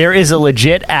talk. There is a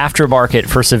legit aftermarket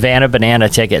for Savannah Banana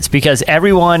tickets because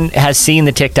everyone has seen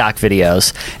the TikTok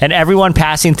videos, and everyone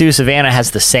passing through Savannah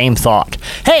has the same thought.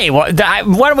 Hey, why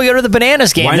don't we go to the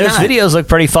Bananas game? Those videos look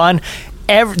pretty fun.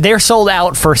 They're sold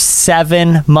out for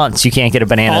 7 months. You can't get a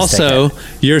Bananas ticket. Also,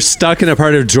 you're stuck in a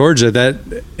part of Georgia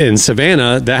in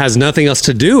Savannah that has nothing else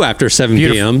to do after 7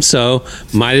 p.m. So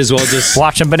might as well just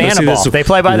watch them Banana Ball. They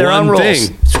play by their own rules.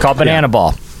 It's called Banana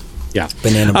Ball. Yeah.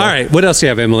 Banana Ball. All right. What else do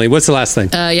you have, Emily? What's the last thing?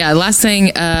 The last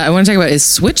thing I want to talk about is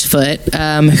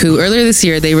Switchfoot, who earlier this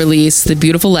year they released the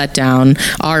Beautiful Letdown,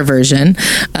 our version,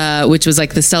 which was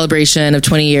like the celebration of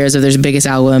 20 years of their biggest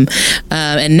album.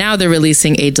 And now they're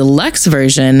releasing a deluxe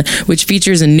version, which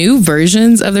features new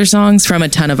versions of their songs from a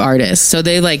ton of artists. So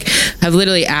they have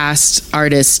literally asked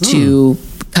artists to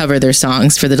cover their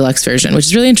songs for the deluxe version, which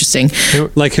is really interesting.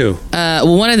 Like who?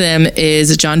 Well, one of them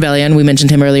is Jon Bellion. We mentioned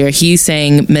him earlier. He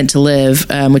sang Meant to Live,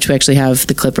 which we actually have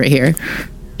the clip right here.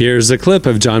 Here's a clip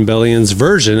of Jon Bellion's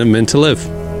version of Meant to Live.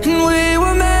 We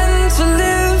were meant to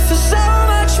live for so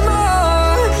much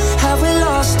more. Have we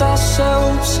lost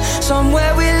ourselves?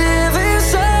 Somewhere we live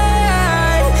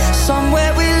inside.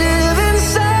 Somewhere we live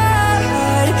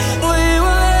inside. We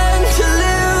were meant to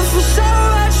live for so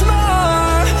much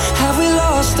more. Have we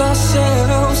lost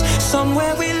ourselves?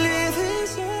 Somewhere we live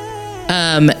inside.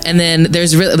 And then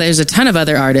there's a ton of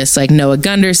other artists like Noah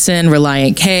Gunderson,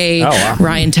 Reliant K,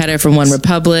 Ryan Tedder from One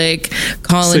Republic,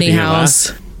 Colony Sleeping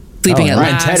House, Sleeping at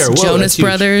Ryan Last, Tedder. Whoa, Jonas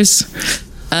Brothers.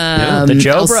 the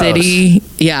Joe El Bros. City.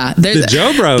 Yeah. The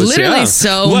Joe Bros. Literally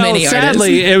so many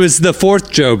sadly, artists. it was the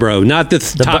fourth Joe Bro, not the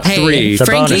top three. The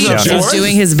Frankie bonus is Jonas.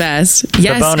 doing his best.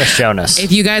 Yes. The bonus Jonas.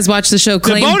 If you guys watch the show The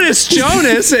Claim... bonus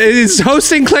Jonas is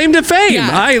hosting Claim to Fame. Yeah.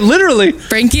 I literally...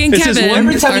 Frankie and This is Kevin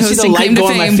Every time are you see the hosting light Claim to go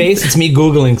on my Fame. face, it's me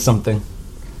Googling something.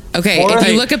 Okay, Or if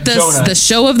you a look up Jonah. the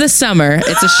show of the summer,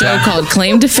 it's a show called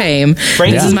Claim to Fame.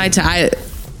 This is my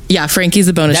yeah, Frankie's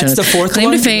the bonus That's show. the fourth Claim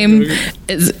one? to Fame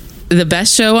is the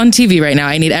best show on TV right now.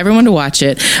 I need everyone to watch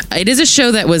it. It is a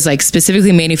show that was like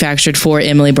specifically manufactured for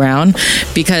Emily Brown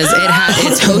because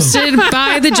it's hosted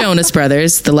by the Jonas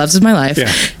Brothers, the loves of my life.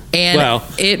 Yeah. And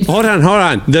hold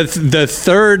on. The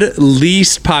third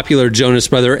least popular Jonas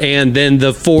Brother, and then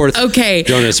the fourth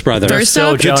Jonas Brother. First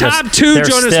off, the top two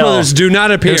Jonas Brothers do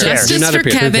not appear. Justice for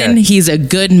Kevin, he's a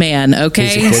good man,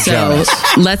 okay? He's a good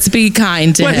So let's be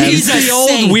kind to But him. he's the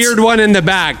old weird one in the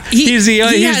back. He's the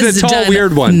has tall done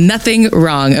weird one. Nothing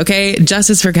wrong, okay?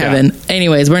 Justice for Kevin.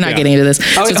 Anyways, we're not getting into this.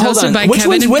 So it's hold hosted on. by Which Kevin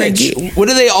one's and which? Frankie. What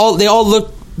do they all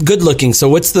look good looking? So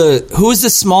who's the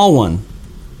small one?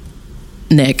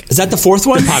 Nick. Is that the fourth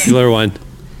one? The popular one.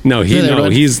 No,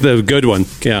 he's the good one.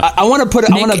 Yeah. I want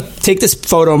to take this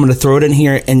photo. I'm going to throw it in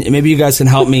here, and maybe you guys can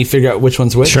help me figure out which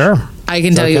one's which. Sure. I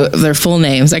can tell you their full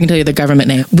names. I can tell you the government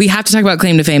name. We have to talk about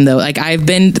Claim to Fame, though. Like I've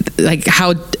been, like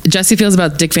how Jesse feels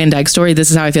about Dick Van Dyke Story.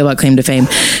 This is how I feel about Claim to Fame.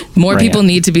 More people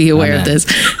need to be aware of this.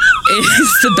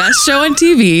 It's the best show on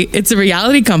TV. It's a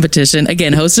reality competition.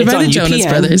 Again, hosted by the Jonas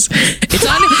Brothers. It's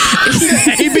on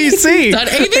ABC. It's on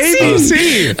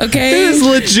ABC. Okay. It is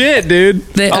legit, dude.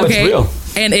 It's real.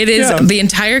 And it is the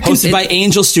entire... Hosted by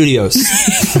Angel Studios. No,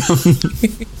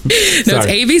 it's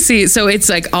ABC. So it's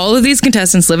like all of these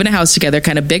contestants live in a house together,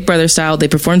 kind of Big Brother style. They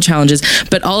perform challenges,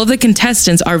 but all of the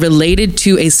contestants are related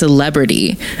to a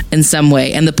celebrity in some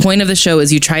way. And the point of the show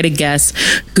is you try to guess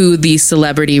who the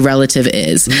celebrity relative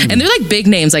is. And they're like big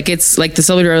names. Like it's like the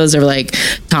celebrity relatives are like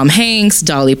Tom Hanks,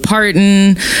 Dolly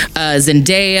Parton,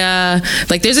 Zendaya.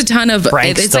 Like there's a ton of...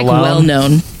 It's like well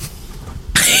known.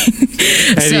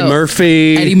 Eddie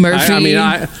Murphy. I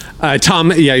mean,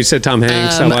 Tom. Yeah, you said Tom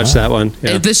Hanks. I watched that one.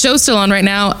 Yeah. The show's still on right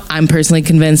now. I'm personally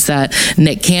convinced that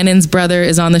Nick Cannon's brother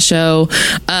is on the show.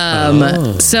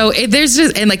 So there's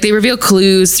just, and like they reveal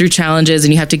clues through challenges,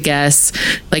 and you have to guess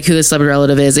like who the celebrity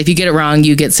relative is. If you get it wrong,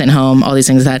 you get sent home. All these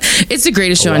things. It's the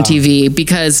greatest show on TV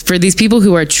because for these people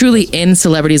who are truly in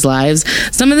celebrities' lives,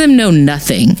 some of them know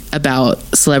nothing about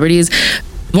celebrities.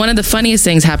 One of the funniest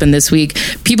things happened this week.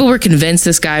 People were convinced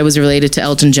this guy was related to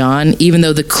Elton John, even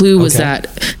though the clue was that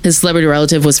his celebrity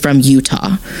relative was from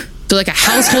Utah. So like a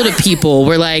household of people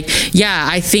were like, yeah,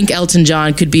 I think Elton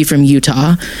John could be from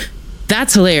Utah.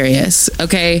 That's hilarious.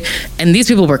 Okay. And these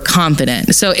people were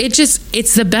confident. So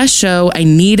it's the best show. I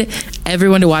need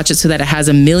everyone to watch it so that it has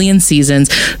 1 million seasons.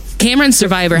 Cameron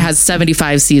Survivor has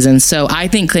 75 seasons. So I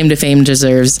think Claim to Fame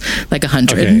deserves like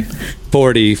 100. Okay.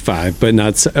 45, but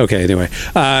not okay. Anyway,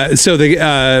 so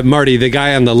the Marty, the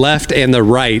guy on the left and the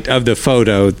right of the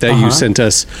photo that you sent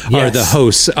us are the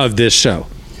hosts of this show.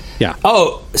 Yeah.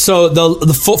 Oh, so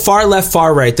the far left,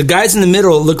 far right. The guys in the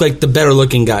middle look like the better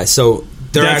looking guys. So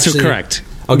that's actually correct.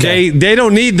 Okay. They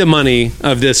don't need the money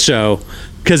of this show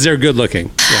because they're good looking.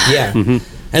 Yeah. Mm-hmm.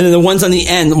 And then the ones on the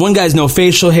end, one guy's no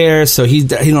facial hair, so he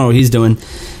don't know what he's doing.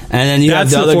 And then you have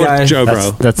the other guy. Joe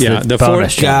Bro. That's the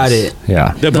fourth. Got it.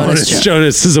 Yeah. The bonus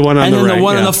Jonas is the one on the right. And then the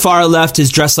one on the far left is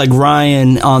dressed like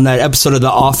Ryan on that episode of The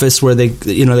Office where they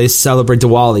celebrate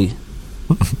Diwali.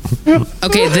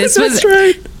 Okay,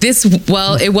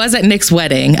 it was at Nick's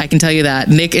wedding. I can tell you that.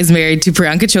 Nick is married to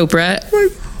Priyanka Chopra,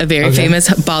 a very famous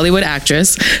Bollywood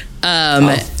actress. And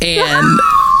I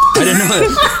didn't know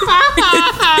that.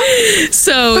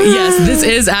 So yes, this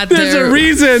is at There's a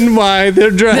reason why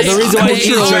they're dressed. The reason why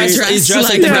he's dressed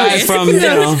like the guy from,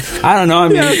 I don't know. I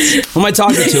mean, who am I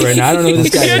talking to right now? I don't know who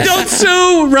this guy is. Don't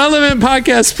sue Relevant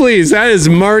Podcast, please. That is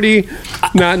Marty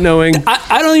not knowing.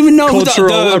 I don't even know I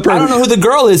don't know who the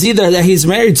girl is either that he's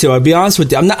married to. I'll be honest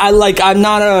with you. I don't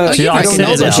know. She's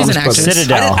an actress.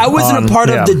 I wasn't a part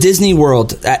of the Disney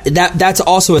world. That's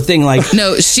also a thing. Like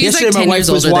no, she's like 10 years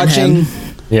older than him.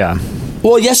 Yeah.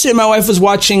 Well, yesterday my wife was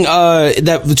watching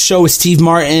that show with Steve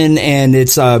Martin, and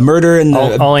it's murder in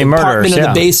the apartment in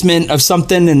the basement of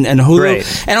something, and Hulu.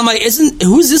 Great. And I'm like,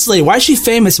 who's this lady? Why is she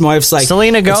famous? My wife's like,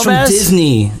 Selena Gomez? It's from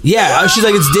Disney. Yeah, she's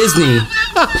like, it's Disney.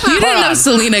 You didn't know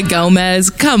Selena Gomez?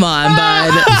 Come on,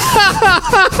 bud.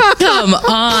 Come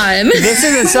on. This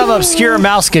isn't some obscure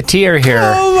Mouseketeer here.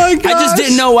 Oh my god! I just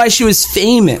didn't know why she was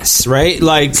famous, right?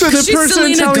 Like, so the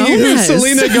person telling you who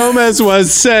Selena Gomez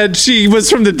was said she was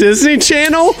from the Disney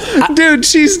Channel. Dude,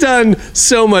 she's done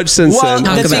so much since then.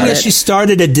 The thing is, she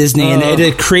started at Disney and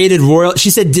it created she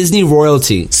said Disney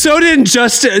royalty. So did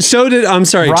Justin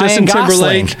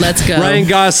Timberlake. Let's go. Ryan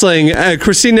Gosling,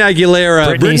 Christina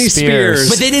Aguilera, Britney Spears.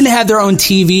 But they didn't have their own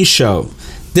TV show.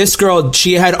 This girl,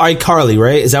 she had iCarly,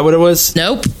 right? Is that what it was?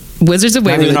 Nope. Wizards of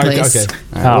Waverly Place. Okay.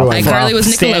 iCarly was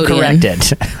Nickelodeon. Corrected.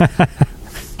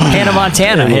 Hannah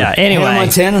Montana. Yeah. Anyway. Hannah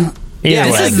Montana. Yeah,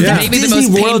 this is maybe the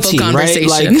most painful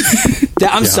conversation. Right?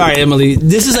 I'm sorry, Emily.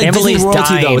 This is like Emily's Disney royalty,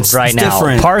 dying though. It's right now.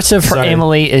 different. Parts of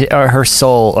Emily or her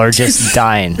soul are just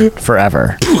dying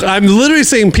forever. I'm literally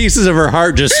seeing pieces of her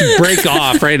heart just break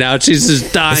off right now. She's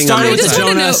just dying. It started with the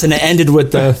Jonas and it ended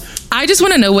with the... I just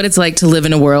want to know what it's like to live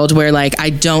in a world where, like, I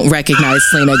don't recognize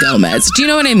Selena Gomez. Do you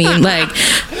know what I mean? Like,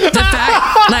 the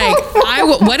fact,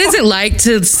 like, what is it like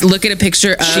to look at a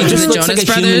picture of the Jonas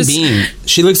Brothers? Human being.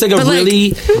 She looks like a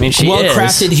really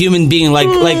well-crafted human being.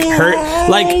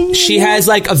 Like she has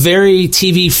like a very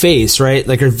TV face, right?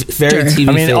 Like her very TV face.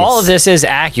 I mean, all of this is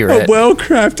accurate. A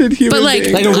well-crafted human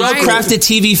being. Like a well-crafted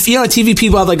TV. You know, TV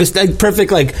people have like a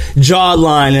perfect like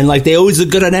jawline, and like they always look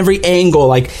good on every angle.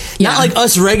 Like not like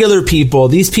us regular people.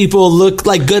 These people look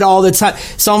like good all the time.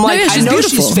 So I'm like, I know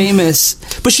beautiful. She's famous,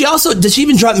 but did she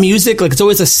even drop music? Like it's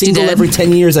always a single every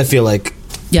 10 years, I feel like.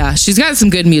 Yeah, she's got some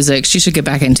good music. She should get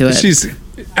back into it. She's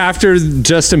after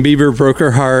Justin Bieber broke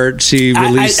her heart. She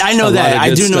released. I know that.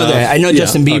 I do know that. I know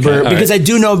Justin Bieber because I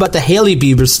do know about the Hailey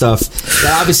Bieber stuff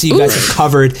that obviously you guys have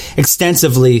covered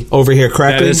extensively over here.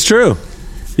 Correct? That is true.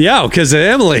 Yeah, because of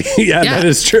Emily. Yeah, that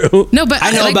is true. No, but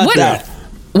I know about that.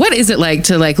 What is it like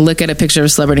to like look at a picture of a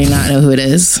celebrity and not know who it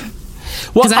is?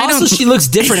 Well, also she looks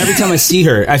different every time I see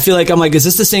her. I feel like I'm like, is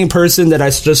this the same person that I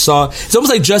just saw? It's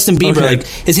almost like Justin Bieber. Okay. Like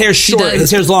his hair's short,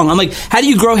 his hair's long. I'm like, how do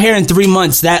you grow hair in 3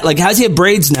 months? Like, how does he have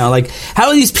braids now? Like, how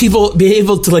do these people be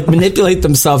able to like manipulate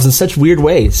themselves in such weird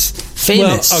ways?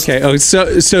 Famous. Well, okay. Oh,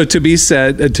 so to be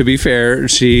fair,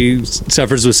 she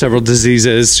suffers with several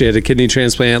diseases. She had a kidney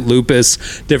transplant,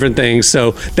 lupus, different things.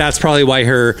 So that's probably why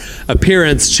her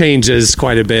appearance changes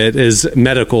quite a bit. Is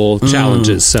medical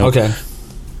challenges. So okay.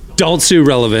 Don't sue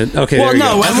Relevant. Okay. Well,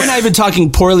 no, we're not even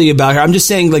talking poorly about her. I'm just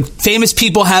saying, like, famous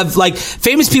people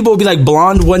will be like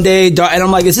blonde one day, and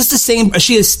I'm like, is this the same? Is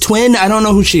she his twin? I don't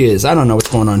know who she is. I don't know what's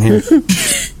going on here.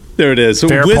 There it is.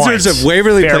 Fair Wizards points. of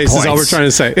Waverly Fair Place points. is all we're trying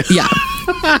to say. Yeah.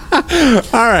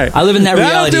 All right. I live in that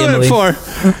reality, That'll do Emily. it for.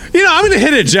 I'm going to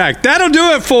hit it, Jack. That'll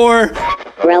do it for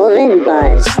Relevant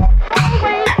Buzz.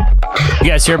 You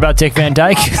guys hear about Dick Van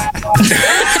Dyke?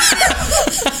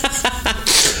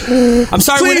 I'm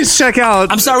sorry. Please check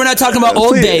out. I'm sorry, we're not talking about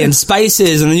Old Bay and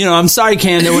spices, and I'm sorry,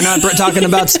 Cam, that we're not talking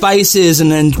about spices and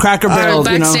then Cracker Barrel.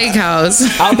 Outback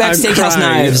Steakhouse. Outback Steakhouse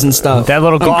knives and stuff. That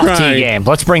little golf tee game.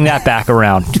 Let's bring that back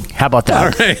around. How about that?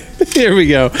 All right, here we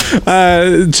go.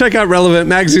 Check out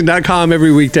relevantmagazine.com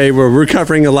every weekday where we're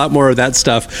covering a lot more of that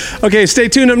stuff. Okay, stay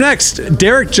tuned. Up next,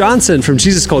 Derek Johnson from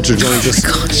Jesus Culture joins us.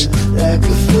 Gosh.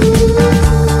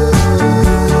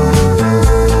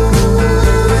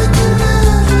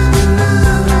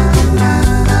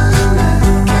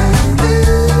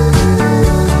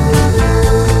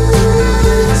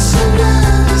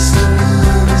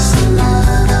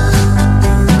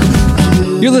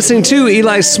 You're listening to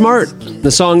Eli Smart.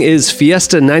 The song is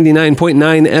Fiesta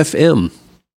 99.9 FM.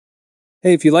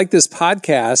 Hey, if you like this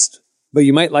podcast, but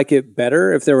you might like it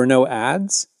better if there were no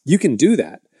ads, you can do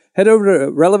that. Head over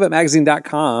to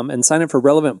relevantmagazine.com and sign up for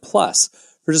Relevant Plus.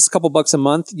 For just a couple bucks a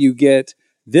month, you get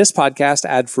this podcast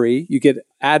ad-free. You get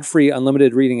ad-free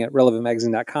unlimited reading at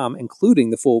relevantmagazine.com,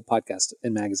 including the full podcast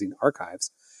and magazine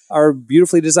archives, our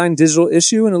beautifully designed digital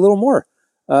issue, and a little more.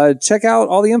 Check out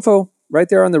all the info right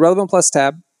there on the Relevant Plus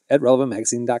tab at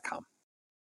relevantmagazine.com.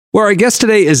 Well, our guest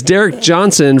today is Derek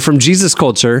Johnson from Jesus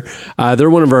Culture. They're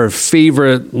one of our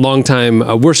favorite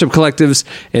longtime worship collectives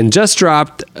and just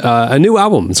dropped a new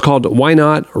album. It's called Why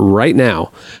Not Right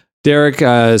Now. Derek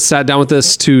sat down with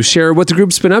us to share what the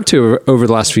group's been up to over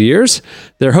the last few years,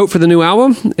 their hope for the new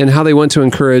album, and how they want to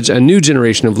encourage a new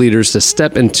generation of leaders to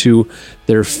step into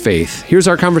their faith. Here's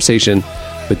our conversation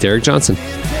with Derek Johnson.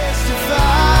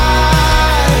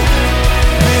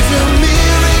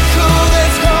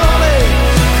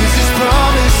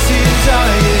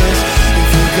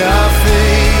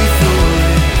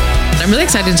 I'm really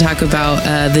excited to talk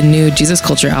about the new Jesus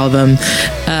Culture album.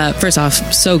 First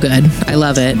off, so good. I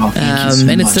love it.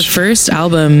 And it's the first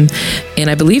album in,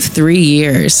 I believe, 3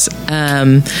 years.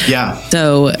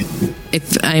 So,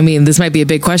 this might be a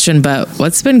big question, but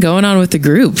what's been going on with the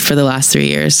group for the last 3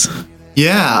 years?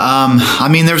 Yeah,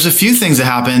 there's a few things that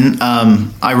happened.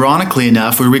 Ironically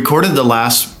enough, we recorded the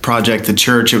last project, The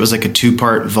Church. It was like a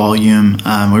 2-part volume.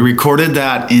 We recorded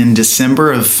that in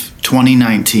December of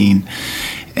 2019.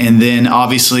 And then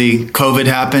obviously COVID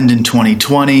happened in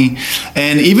 2020.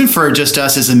 And even for just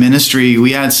us as a ministry,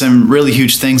 we had some really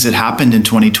huge things that happened in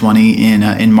 2020.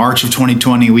 In March of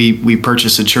 2020, we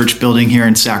purchased a church building here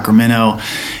in Sacramento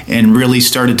and really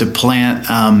started to plant.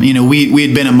 We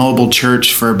had been a mobile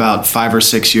church for about 5 or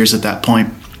 6 years at that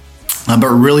point. But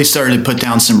really started to put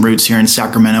down some roots here in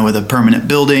Sacramento with a permanent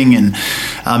building. And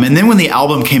then when the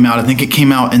album came out, I think it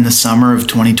came out in the summer of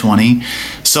 2020.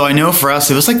 So I know for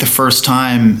us, it was like the first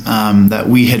time that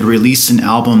we had released an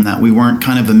album that we weren't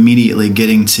kind of immediately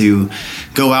getting to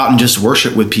go out and just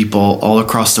worship with people all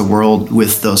across the world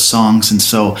with those songs. And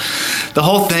so the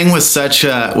whole thing was such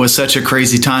a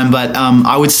crazy time. But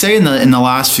I would say in the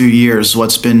last few years,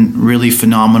 what's been really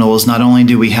phenomenal is not only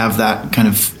do we have that kind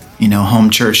of home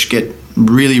church get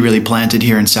really, really planted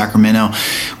here in Sacramento.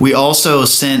 We also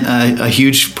sent a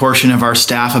huge portion of our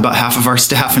staff, about half of our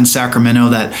staff in Sacramento,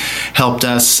 that helped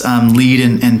us lead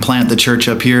and plant the church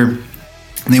up here.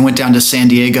 And they went down to San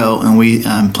Diego, and we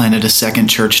planted a second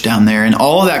church down there. And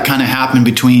all of that kind of happened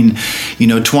between,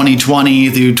 2020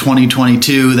 through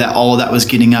 2022. That all of that was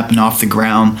getting up and off the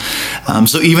ground.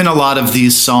 So even a lot of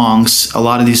these songs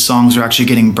are actually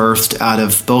getting birthed out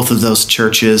of both of those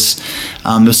churches.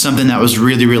 There's something that was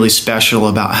really, really special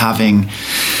about having,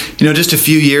 just a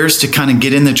few years to kind of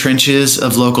get in the trenches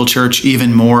of local church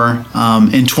even more.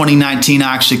 In 2019,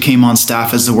 I actually came on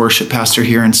staff as the worship pastor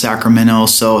here in Sacramento.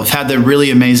 So I've had the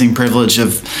really amazing privilege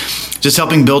of just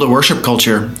helping build a worship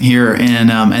culture here, and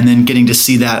then getting to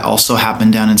see that also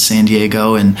happen down in San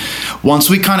Diego. And once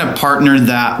we kind of partnered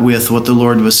that with what the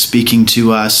Lord was speaking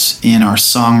to us in our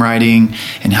songwriting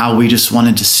and how we just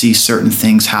wanted to see certain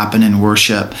things happen in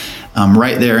worship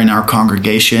right there in our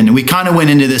congregation, and we kind of went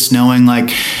into this knowing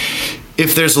like,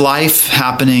 if there's life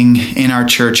happening in our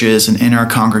churches and in our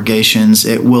congregations,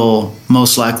 it will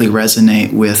most likely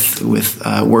resonate with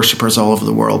worshipers all over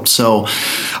the world. So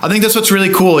I think that's what's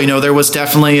really cool. There was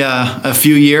definitely a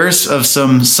few years of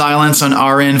some silence on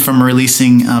our end from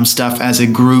releasing stuff as a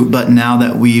group, but now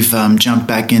that we've jumped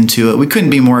back into it, we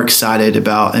couldn't be more excited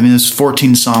about. There's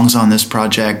 14 songs on this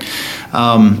project.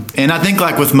 And I think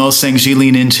like with most things, you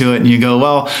lean into it and you go,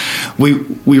 well,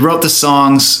 we wrote the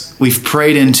songs, we've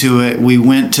prayed into it, we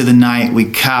went to the night, we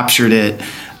captured it.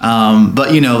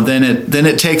 But then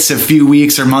it takes a few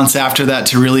weeks or months after that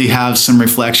to really have some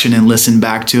reflection and listen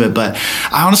back to it. But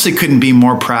I honestly couldn't be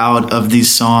more proud of these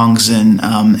songs,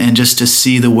 and just to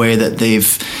see the way that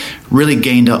they've really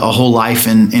gained a whole life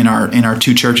in our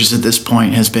two churches at this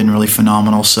point has been really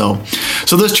phenomenal. So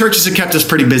those churches have kept us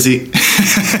pretty busy.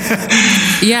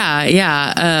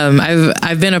 Yeah.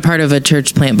 I've been a part of a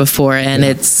church plant before, and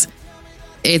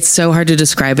it's so hard to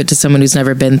describe it to someone who's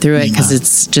never been through it, because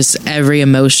it's just every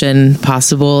emotion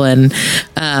possible. And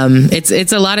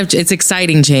it's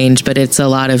exciting change, but it's a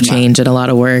lot of change and a lot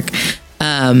of work.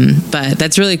 But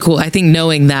that's really cool. I think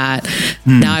knowing that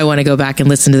now I want to go back and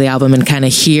listen to the album and kind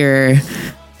of hear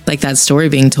like that story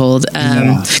being told.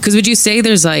 Because would you say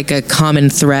there's like a common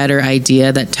thread or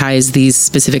idea that ties these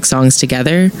specific songs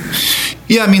together?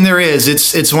 Yeah, there is.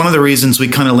 It's one of the reasons we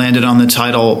kind of landed on the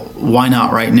title, Why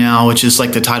Not Right Now, which is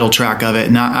like the title track of it.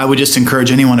 And I would just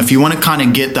encourage anyone, if you want to kind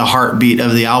of get the heartbeat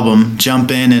of the album,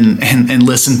 jump in and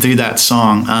listen through that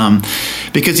song.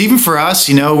 Because even for us,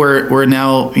 we're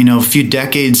now, a few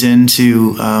decades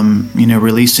into,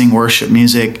 releasing worship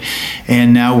music,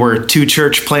 and now we're 2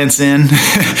 church plants in.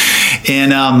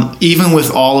 And even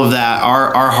with all of that,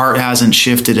 our heart hasn't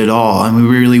shifted at all. And we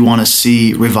really want to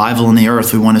see revival in the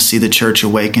earth. We want to see the church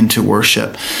awaken to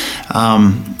worship.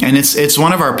 And it's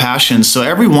one of our passions. So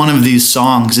every one of these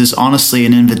songs is honestly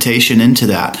an invitation into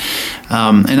that.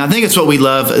 And I think it's what we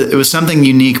love. It was something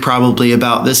unique probably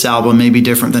about this album, maybe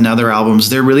different than other albums.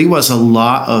 There really was a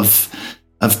lot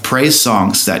of praise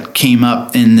songs that came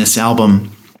up in this album.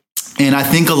 And I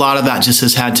think a lot of that just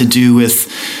has had to do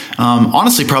with,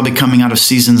 honestly, probably coming out of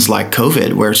seasons like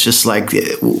COVID, where it's just like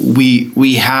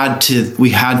we had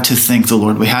to thank the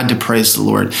Lord, we had to praise the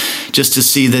Lord, just to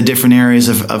see the different areas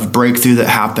of breakthrough that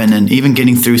happen, and even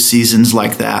getting through seasons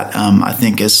like that. I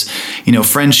think as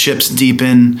friendships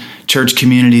deepen, church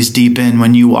communities deepen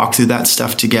when you walk through that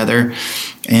stuff together.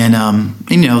 And,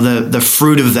 the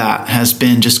fruit of that has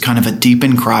been just kind of a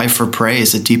deepened cry for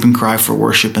praise, a deepened cry for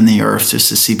worship in the earth, just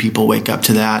to see people wake up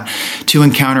to that, to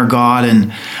encounter God.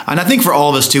 And I think for all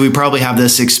of us too, we probably have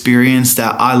this experience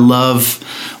that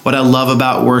what I love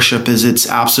about worship is it's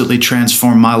absolutely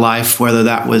transformed my life, whether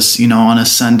that was, on a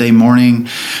Sunday morning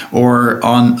or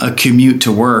on a commute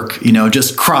to work,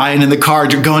 just crying in the car,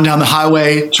 going down the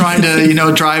highway, trying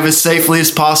to, drive as safely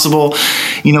as possible.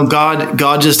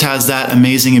 God just has that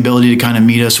amazing ability to kind of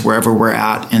meet us wherever we're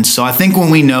at. And so I think when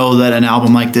we know that an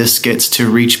album like this gets to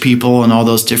reach people in all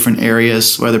those different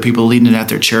areas, whether people leading it at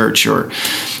their church or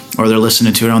they're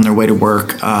listening to it on their way to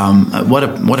work, what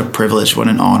a privilege, what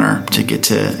an honor to get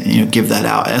to give that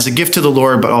out as a gift to the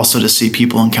Lord, but also to see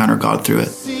people encounter God through it.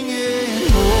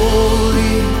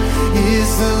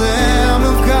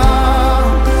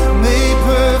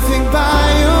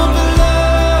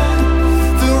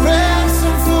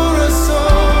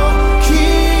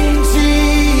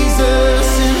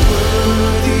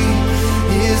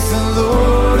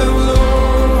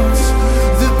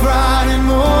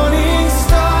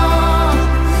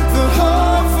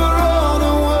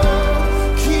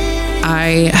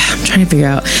 I'm trying to figure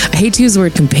out, I hate to use the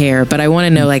word compare, but I want to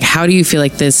know, how do you feel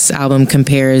like this album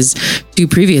compares to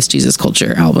previous Jesus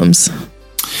Culture albums?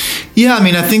 Yeah,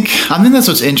 I think that's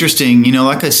what's interesting.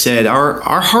 Like I said,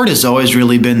 our heart has always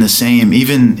really been the same.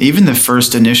 Even the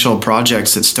first initial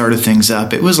projects that started things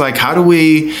up, it was like, how do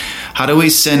we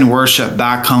send worship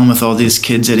back home with all these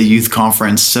kids at a youth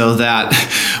conference so that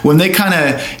when they kind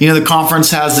of, the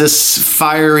conference has this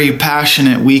fiery,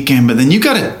 passionate weekend, but then you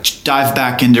got to dive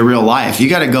back into real life. You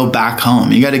got to go back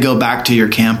home. You got to go back to your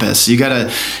campus. You got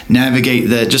to navigate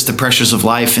the pressures of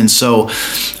life. And so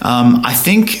I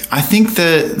think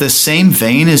the same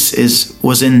vein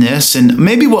was in this, and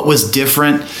maybe what was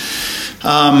different.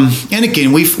 And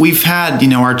again, we've had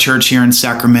our church here in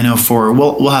Sacramento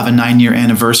we'll have a 9-year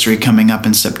anniversary coming up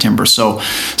in September. So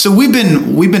we've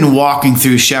been walking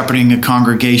through shepherding a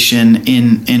congregation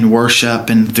in worship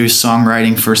and through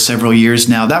songwriting for several years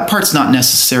now. That part's not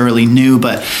necessarily new,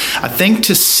 but I think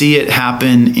to see it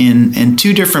happen in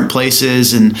two different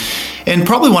places, and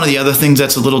probably one of the other things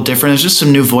that's a little different is just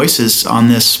some new voices on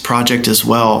this project as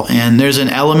well. And there's an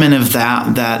element of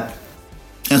that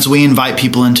as we invite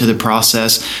people into the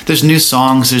process, there's new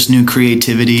songs, there's new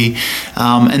creativity,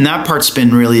 and that part's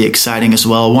been really exciting as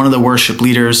well. One of the worship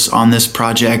leaders on this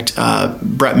project,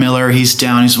 Brett Miller, he's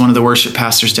one of the worship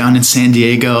pastors down in San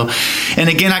Diego. And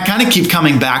again, I kind of keep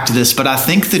coming back to this, but I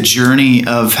think the journey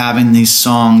of having these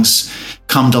songs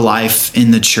come to life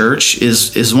in the church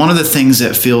is one of the things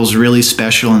that feels really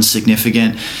special and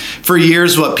significant. For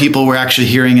years, what people were actually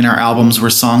hearing in our albums were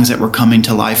songs that were coming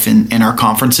to life in our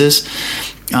conferences,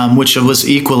 which was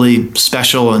equally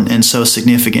special and so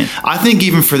significant. I think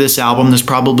even for this album, there's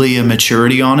probably a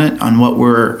maturity on it, on what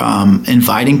we're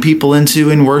inviting people into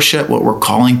in worship, what we're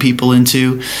calling people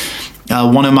into.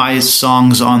 One of my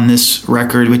songs on this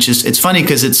record, which is, it's funny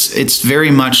because it's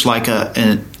very much like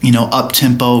a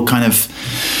up-tempo kind of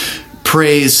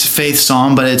praise faith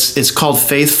song, but it's called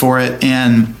Faith for It.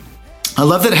 And I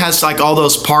love that it has all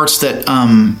those parts that,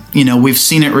 we've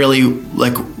seen it really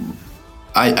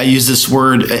I use this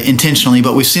word intentionally,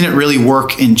 but we've seen it really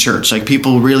work in church.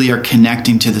 People really are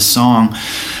connecting to the song.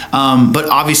 But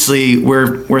obviously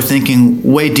we're thinking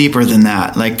way deeper than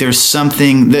that. There's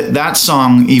something that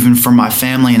song, even for my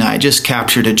family and I, just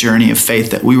captured a journey of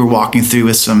faith that we were walking through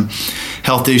with some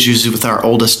health issues with our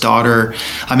oldest daughter.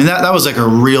 That was a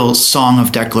real song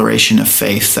of declaration of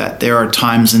faith, that there are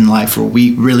times in life where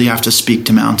we really have to speak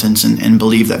to mountains and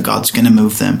believe that God's going to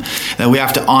move them, that we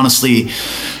have to honestly,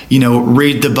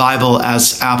 read the Bible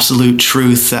as absolute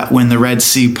truth, that when the Red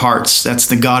Sea parts, that's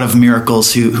the God of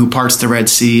miracles who parts the Red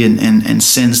Sea and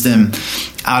sends them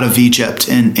out of Egypt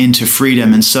and into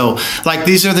freedom. And so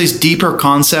these are these deeper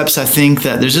concepts. I think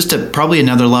that there's just probably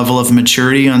another level of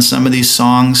maturity on some of these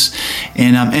songs,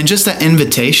 and just that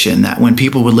invitation that when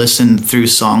people would listen through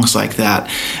songs like that,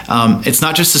 it's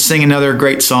not just to sing another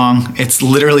great song, it's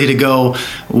literally to go,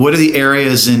 what are the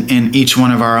areas in each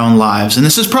one of our own lives? And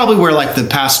this is probably where the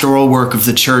pastoral work of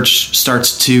the church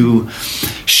starts to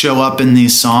show up in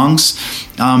these songs.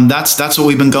 That's what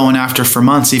we've been going after for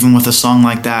months, even with a song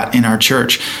like that in our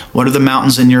church. What are the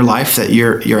mountains in your life that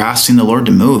you're asking the Lord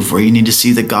to move, where you need to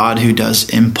see the God who does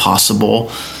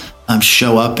impossible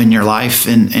show up in your life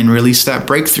and release that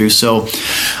breakthrough? So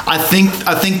I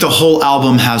think the whole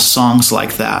album has songs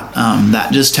like that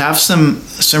that just have some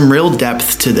real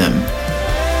depth to them.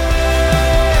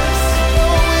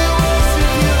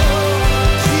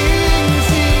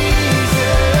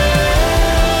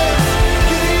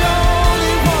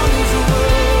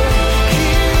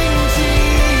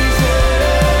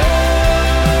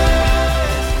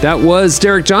 That was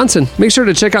Derek Johnson. Make sure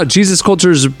to check out Jesus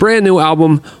Culture's brand new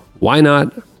album, Why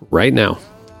Not, right now.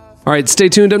 All right, stay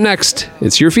tuned. Up next,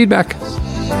 it's your feedback.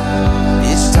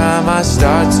 Each time I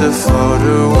start to float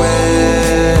away.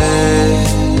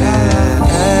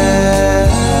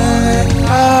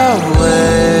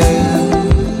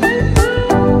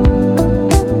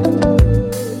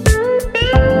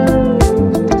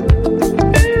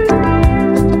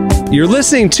 You're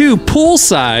listening to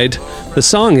Poolside. The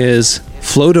song is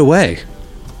Float Away.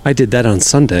 I did that on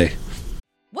Sunday.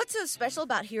 What's so special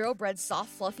about Hero Bread's soft,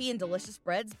 fluffy, and delicious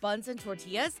breads, buns, and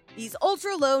tortillas? These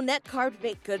ultra-low net-carb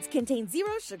baked goods contain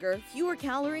zero sugar, fewer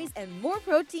calories, and more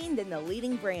protein than the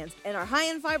leading brands, and are high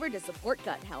in fiber to support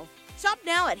gut health. Shop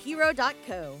now at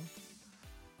hero.co.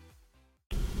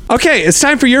 Okay, it's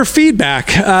time for your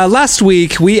feedback. Last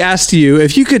week, we asked you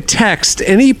if you could text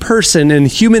any person in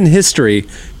human history,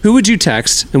 who would you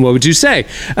text and what would you say?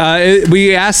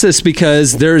 We asked this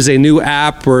because there's a new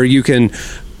app where you can,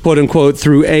 quote unquote,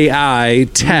 through AI,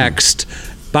 text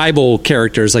Bible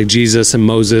characters like Jesus and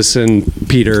Moses and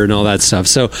Peter and all that stuff.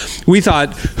 So we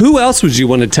thought, who else would you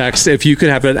want to text if you could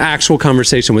have an actual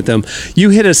conversation with them?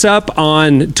 You hit us up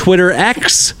on Twitter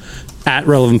X at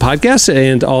Relevant Podcast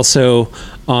and also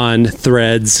on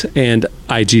Threads and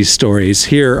IG Stories.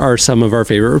 Here are some of our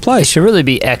favorite replies. It should really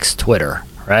be X Twitter,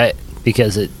 right?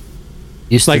 Because it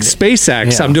used like to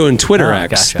SpaceX. Yeah. I'm doing Twitter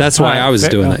X. Gotcha. That's why I was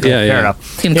doing that. Yeah, fair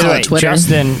enough. You can call it Twitter.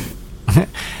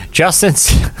 Justin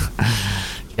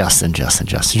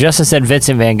said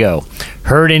Vincent Van Gogh.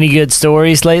 Heard any good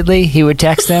stories lately? He would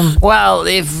text them. Well,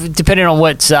 if depending on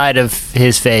what side of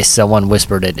his face someone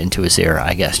whispered it into his ear,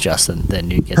 I guess, Justin,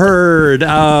 then you get heard.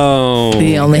 Oh,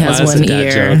 he only has one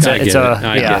ear. I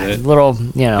get it. Little,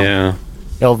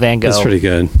 old Van Gogh. That's pretty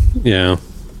good. Yeah.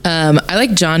 I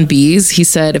like John Bees. He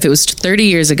said, if it was 30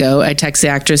 years ago, I'd text the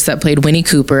actress that played Winnie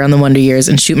Cooper on The Wonder Years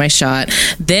and shoot my shot.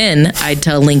 Then I'd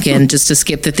tell Lincoln just to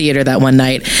skip the theater that one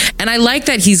night. And I like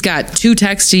that he's got two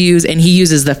texts to use, and he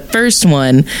uses the first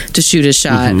one to shoot his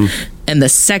shot and the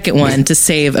second one to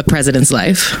save a president's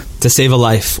life. To save a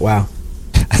life. Wow.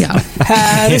 Yeah.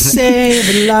 How to save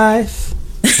a life.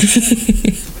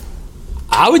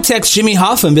 I would text Jimmy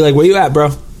Hoffa and be like, where you at, bro?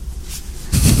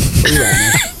 Where you at,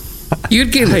 man?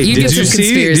 You'd get some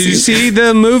conspiracies. Did you see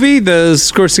the movie, the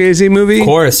Scorsese movie? Of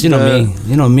course, you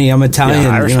know me. I'm Italian.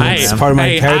 Yeah, it's part of my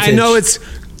heritage.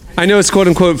 I know it's quote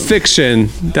unquote fiction.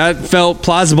 That felt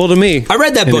plausible to me. I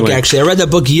read that book actually. I read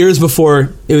that book years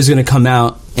before it was going to come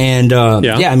out, and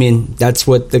I mean that's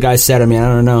what the guy said. I mean, I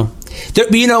don't know,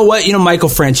 but you know what? You know Michael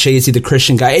Francesi, the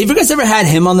Christian guy. Have you guys ever had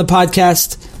him on the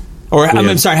podcast? Or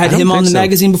I'm sorry, had him on the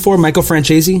magazine before? Michael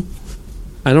Francesi.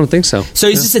 I don't think so. So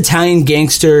he's this Italian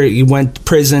gangster. He went to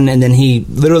prison, and then he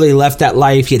literally left that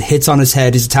life. He had hits on his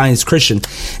head. He's Italian. He's Christian.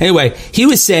 Anyway, he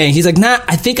was saying, he's like,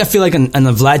 I feel like in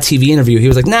the Vlad TV interview, he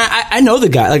was like, I know the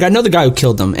guy. Like, I know the guy who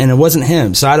killed him, and it wasn't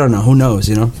him. So I don't know. Who knows,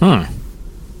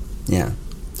 Yeah.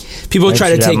 People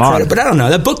try to take credit, but I don't know.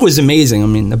 That book was amazing. I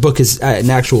mean, the book is an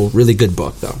actual really good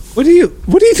book, though. What do you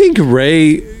think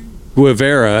Ray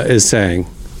Guevara is saying?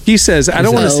 He says, I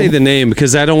don't want to say the name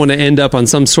because I don't want to end up on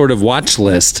some sort of watch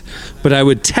list, but I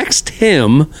would text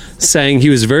him saying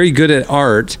he was very good at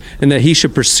art and that he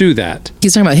should pursue that.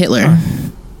 He's talking about Hitler.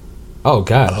 Oh,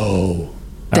 God. Oh,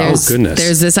 goodness.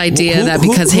 There's this idea that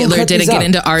because Hitler didn't get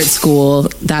into art school,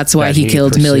 that's why he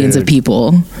killed millions of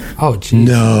people. Oh, geez.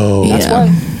 No. That's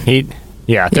why?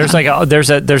 There's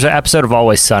there's an episode of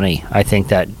Always Sunny. I think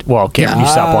that. Well, Karen, you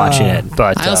stopped watching it,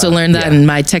 but I also learned that in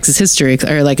my Texas history,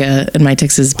 or in my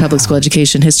Texas public school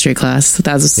education history class.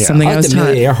 That was something I was taught. The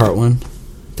Amelia Earhart one.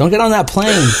 Don't get on that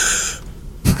plane,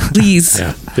 please.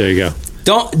 Yeah, there you go.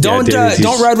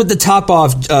 Don't ride with the top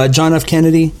off, John F.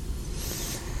 Kennedy.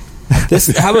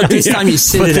 How about this time you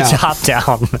sit it out? Put the top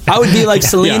down. I would be like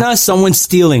Selena. Someone's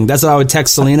stealing. That's what I would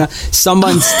text Selena.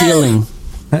 Someone's stealing.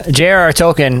 J.R.R.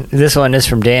 Tolkien, this one is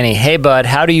from Danny. Hey, bud,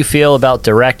 how do you feel about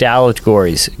direct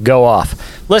allegories? Go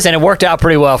off. Listen, it worked out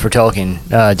pretty well for Tolkien,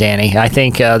 Danny. I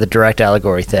think the direct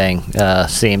allegory thing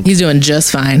seemed... He's doing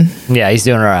just fine. Yeah, he's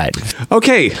doing all right.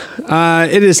 Okay,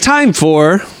 it is time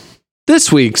for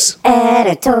this week's...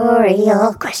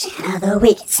 Editorial question of the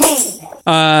week.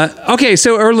 Okay,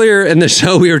 so earlier in the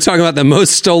show, we were talking about the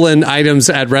most stolen items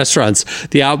at restaurants.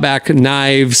 The Outback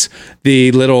knives,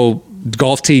 the little...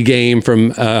 golf tee game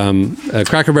from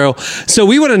Cracker Barrel. So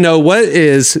we want to know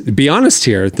be honest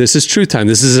here. This is truth time.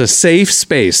 This is a safe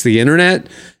space. The internet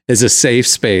is a safe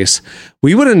space.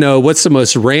 We want to know what's the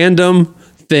most random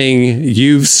thing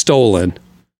you've stolen.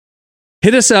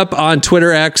 Hit us up on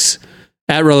Twitter X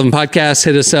at Relevant Podcast.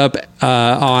 Hit us up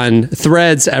on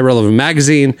Threads at Relevant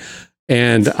Magazine.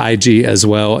 and IG as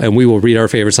well. And we will read our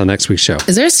favorites on next week's show.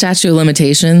 Is there a statute of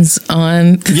limitations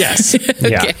on? Yes.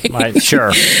 Yeah.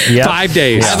 Sure. Yep. 5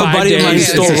 days. I have a buddy of mine who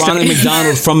stole Ronald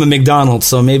McDonald from a McDonald's,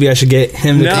 so maybe I should get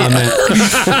him to comment.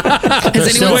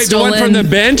 Has anyone Wait, the one from the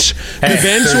bench? The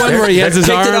bench one where he has his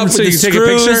arm so you can take a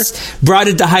picture? Brought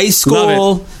it to high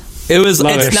school. It's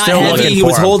not heavy. He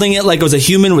was holding it like it was a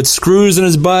human with screws in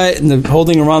his butt and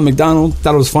holding around McDonald.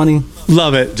 Thought it was funny.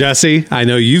 Love it, Jesse. I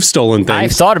know you've stolen things.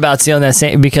 I've thought about stealing that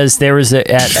same because there was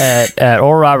at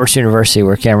Oral Roberts University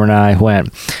where Cameron and I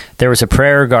went. There was a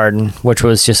prayer garden, which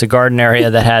was just a garden area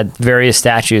that had various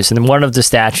statues, and one of the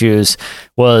statues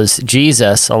was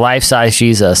Jesus, a life-size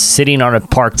Jesus, sitting on a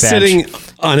park bench, sitting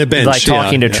on a bench, like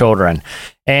talking to children.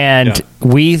 And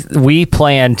we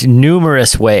planned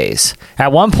numerous ways.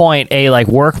 At one point, a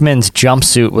workman's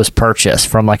jumpsuit was purchased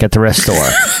from a thrift store.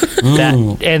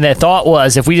 And the thought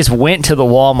was, if we just went to the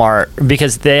Walmart,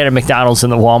 because they had a McDonald's in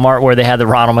the Walmart where they had the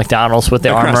Ronald McDonald's with the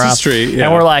across armor the up. street, yeah.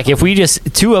 And we're like, if we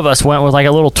just two of us went with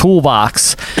a little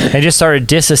toolbox and just started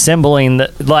disassembling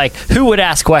who would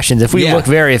ask questions if we looked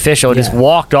very official, just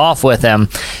walked off with him,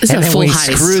 and then we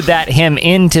screwed him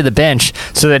into the bench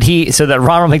so that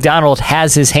Ronald McDonald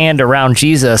has his hand around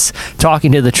Jesus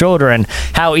talking to the children.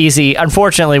 How easy.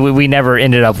 Unfortunately, we never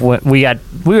ended up.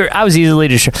 I was easily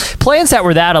distracted. Plans that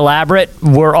were that elaborate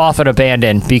were often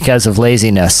abandoned because of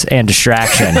laziness and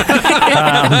distraction. That's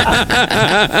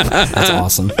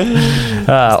awesome.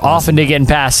 Often to get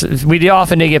past. We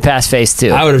often did get past phase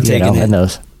 2. I would have taken it. In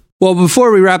those. Well,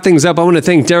 before we wrap things up, I want to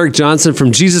thank Derek Johnson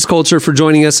from Jesus Culture for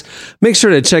joining us. Make sure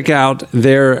to check out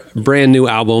their brand new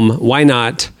album, Why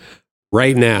Not,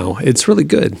 right now. It's really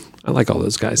good. I like all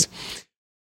those guys.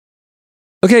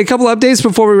 Okay, a couple updates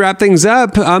before we wrap things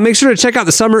up. Make sure to check out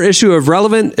the summer issue of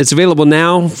Relevant. It's available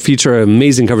now. Feature an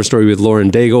amazing cover story with Lauren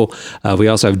Daigle. We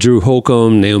also have Drew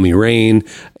Holcomb, Naomi Rain,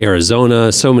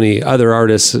 Arizona, so many other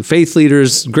artists, faith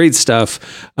leaders, great stuff.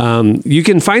 You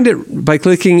can find it by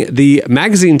clicking the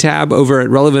magazine tab over at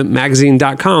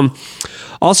relevantmagazine.com.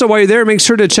 Also, while you're there, make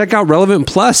sure to check out Relevant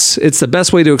Plus. It's the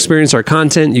best way to experience our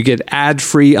content. You get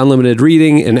ad-free unlimited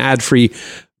reading and ad-free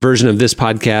version of this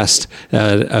podcast,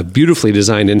 a beautifully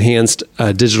designed, enhanced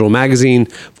digital magazine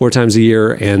 4 times a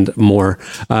year and more.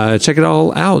 Check it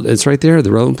all out. It's right there,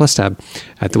 the Relevant Plus tab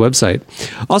at the website.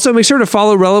 Also, make sure to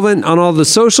follow Relevant on all the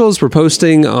socials. We're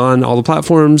posting on all the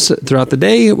platforms throughout the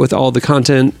day with all the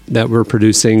content that we're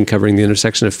producing, covering the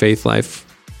intersection of faith, life,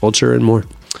 culture, and more.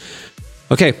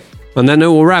 Okay, on that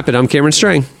note, we'll wrap it. I'm Cameron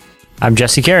Strang. I'm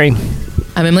Jesse Carey.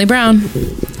 I'm Emily Brown.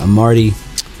 I'm Marty.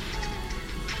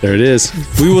 There it is.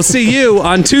 We will see you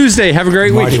on Tuesday. Have a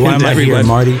great weekend, why am I here,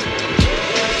 Marty?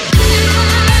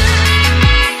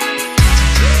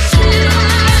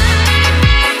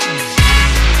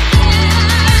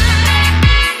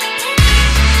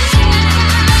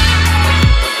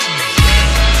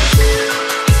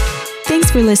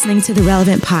 Thanks for listening to the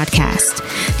Relevant Podcast.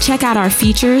 Check out our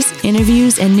features,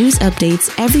 interviews, and news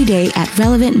updates every day at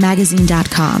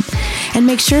relevantmagazine.com. And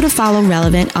make sure to follow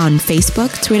Relevant on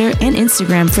Facebook, Twitter, and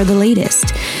Instagram for the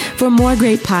latest. For more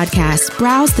great podcasts,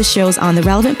 browse the shows on the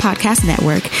Relevant Podcast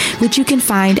Network, which you can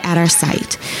find at our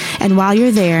site. And while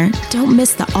you're there, don't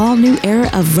miss the all-new era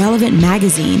of Relevant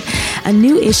Magazine. A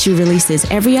new issue releases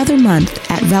every other month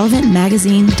at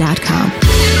relevantmagazine.com.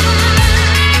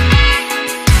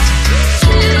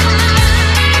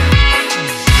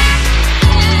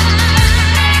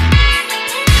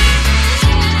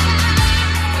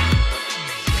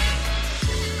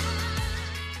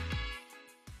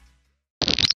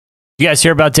 You guys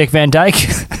hear about Dick Van Dyke?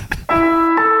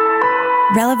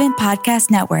 Relevant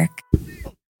Podcast Network.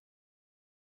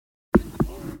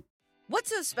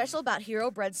 What's so special about Hero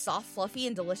Bread's soft, fluffy,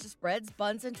 and delicious breads,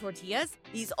 buns, and tortillas?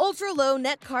 These ultra-low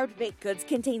net-carb baked goods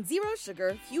contain 0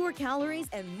 sugar, fewer calories,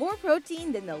 and more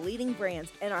protein than the leading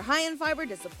brands, and are high in fiber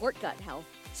to support gut health.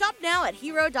 Shop now at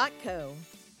hero.co.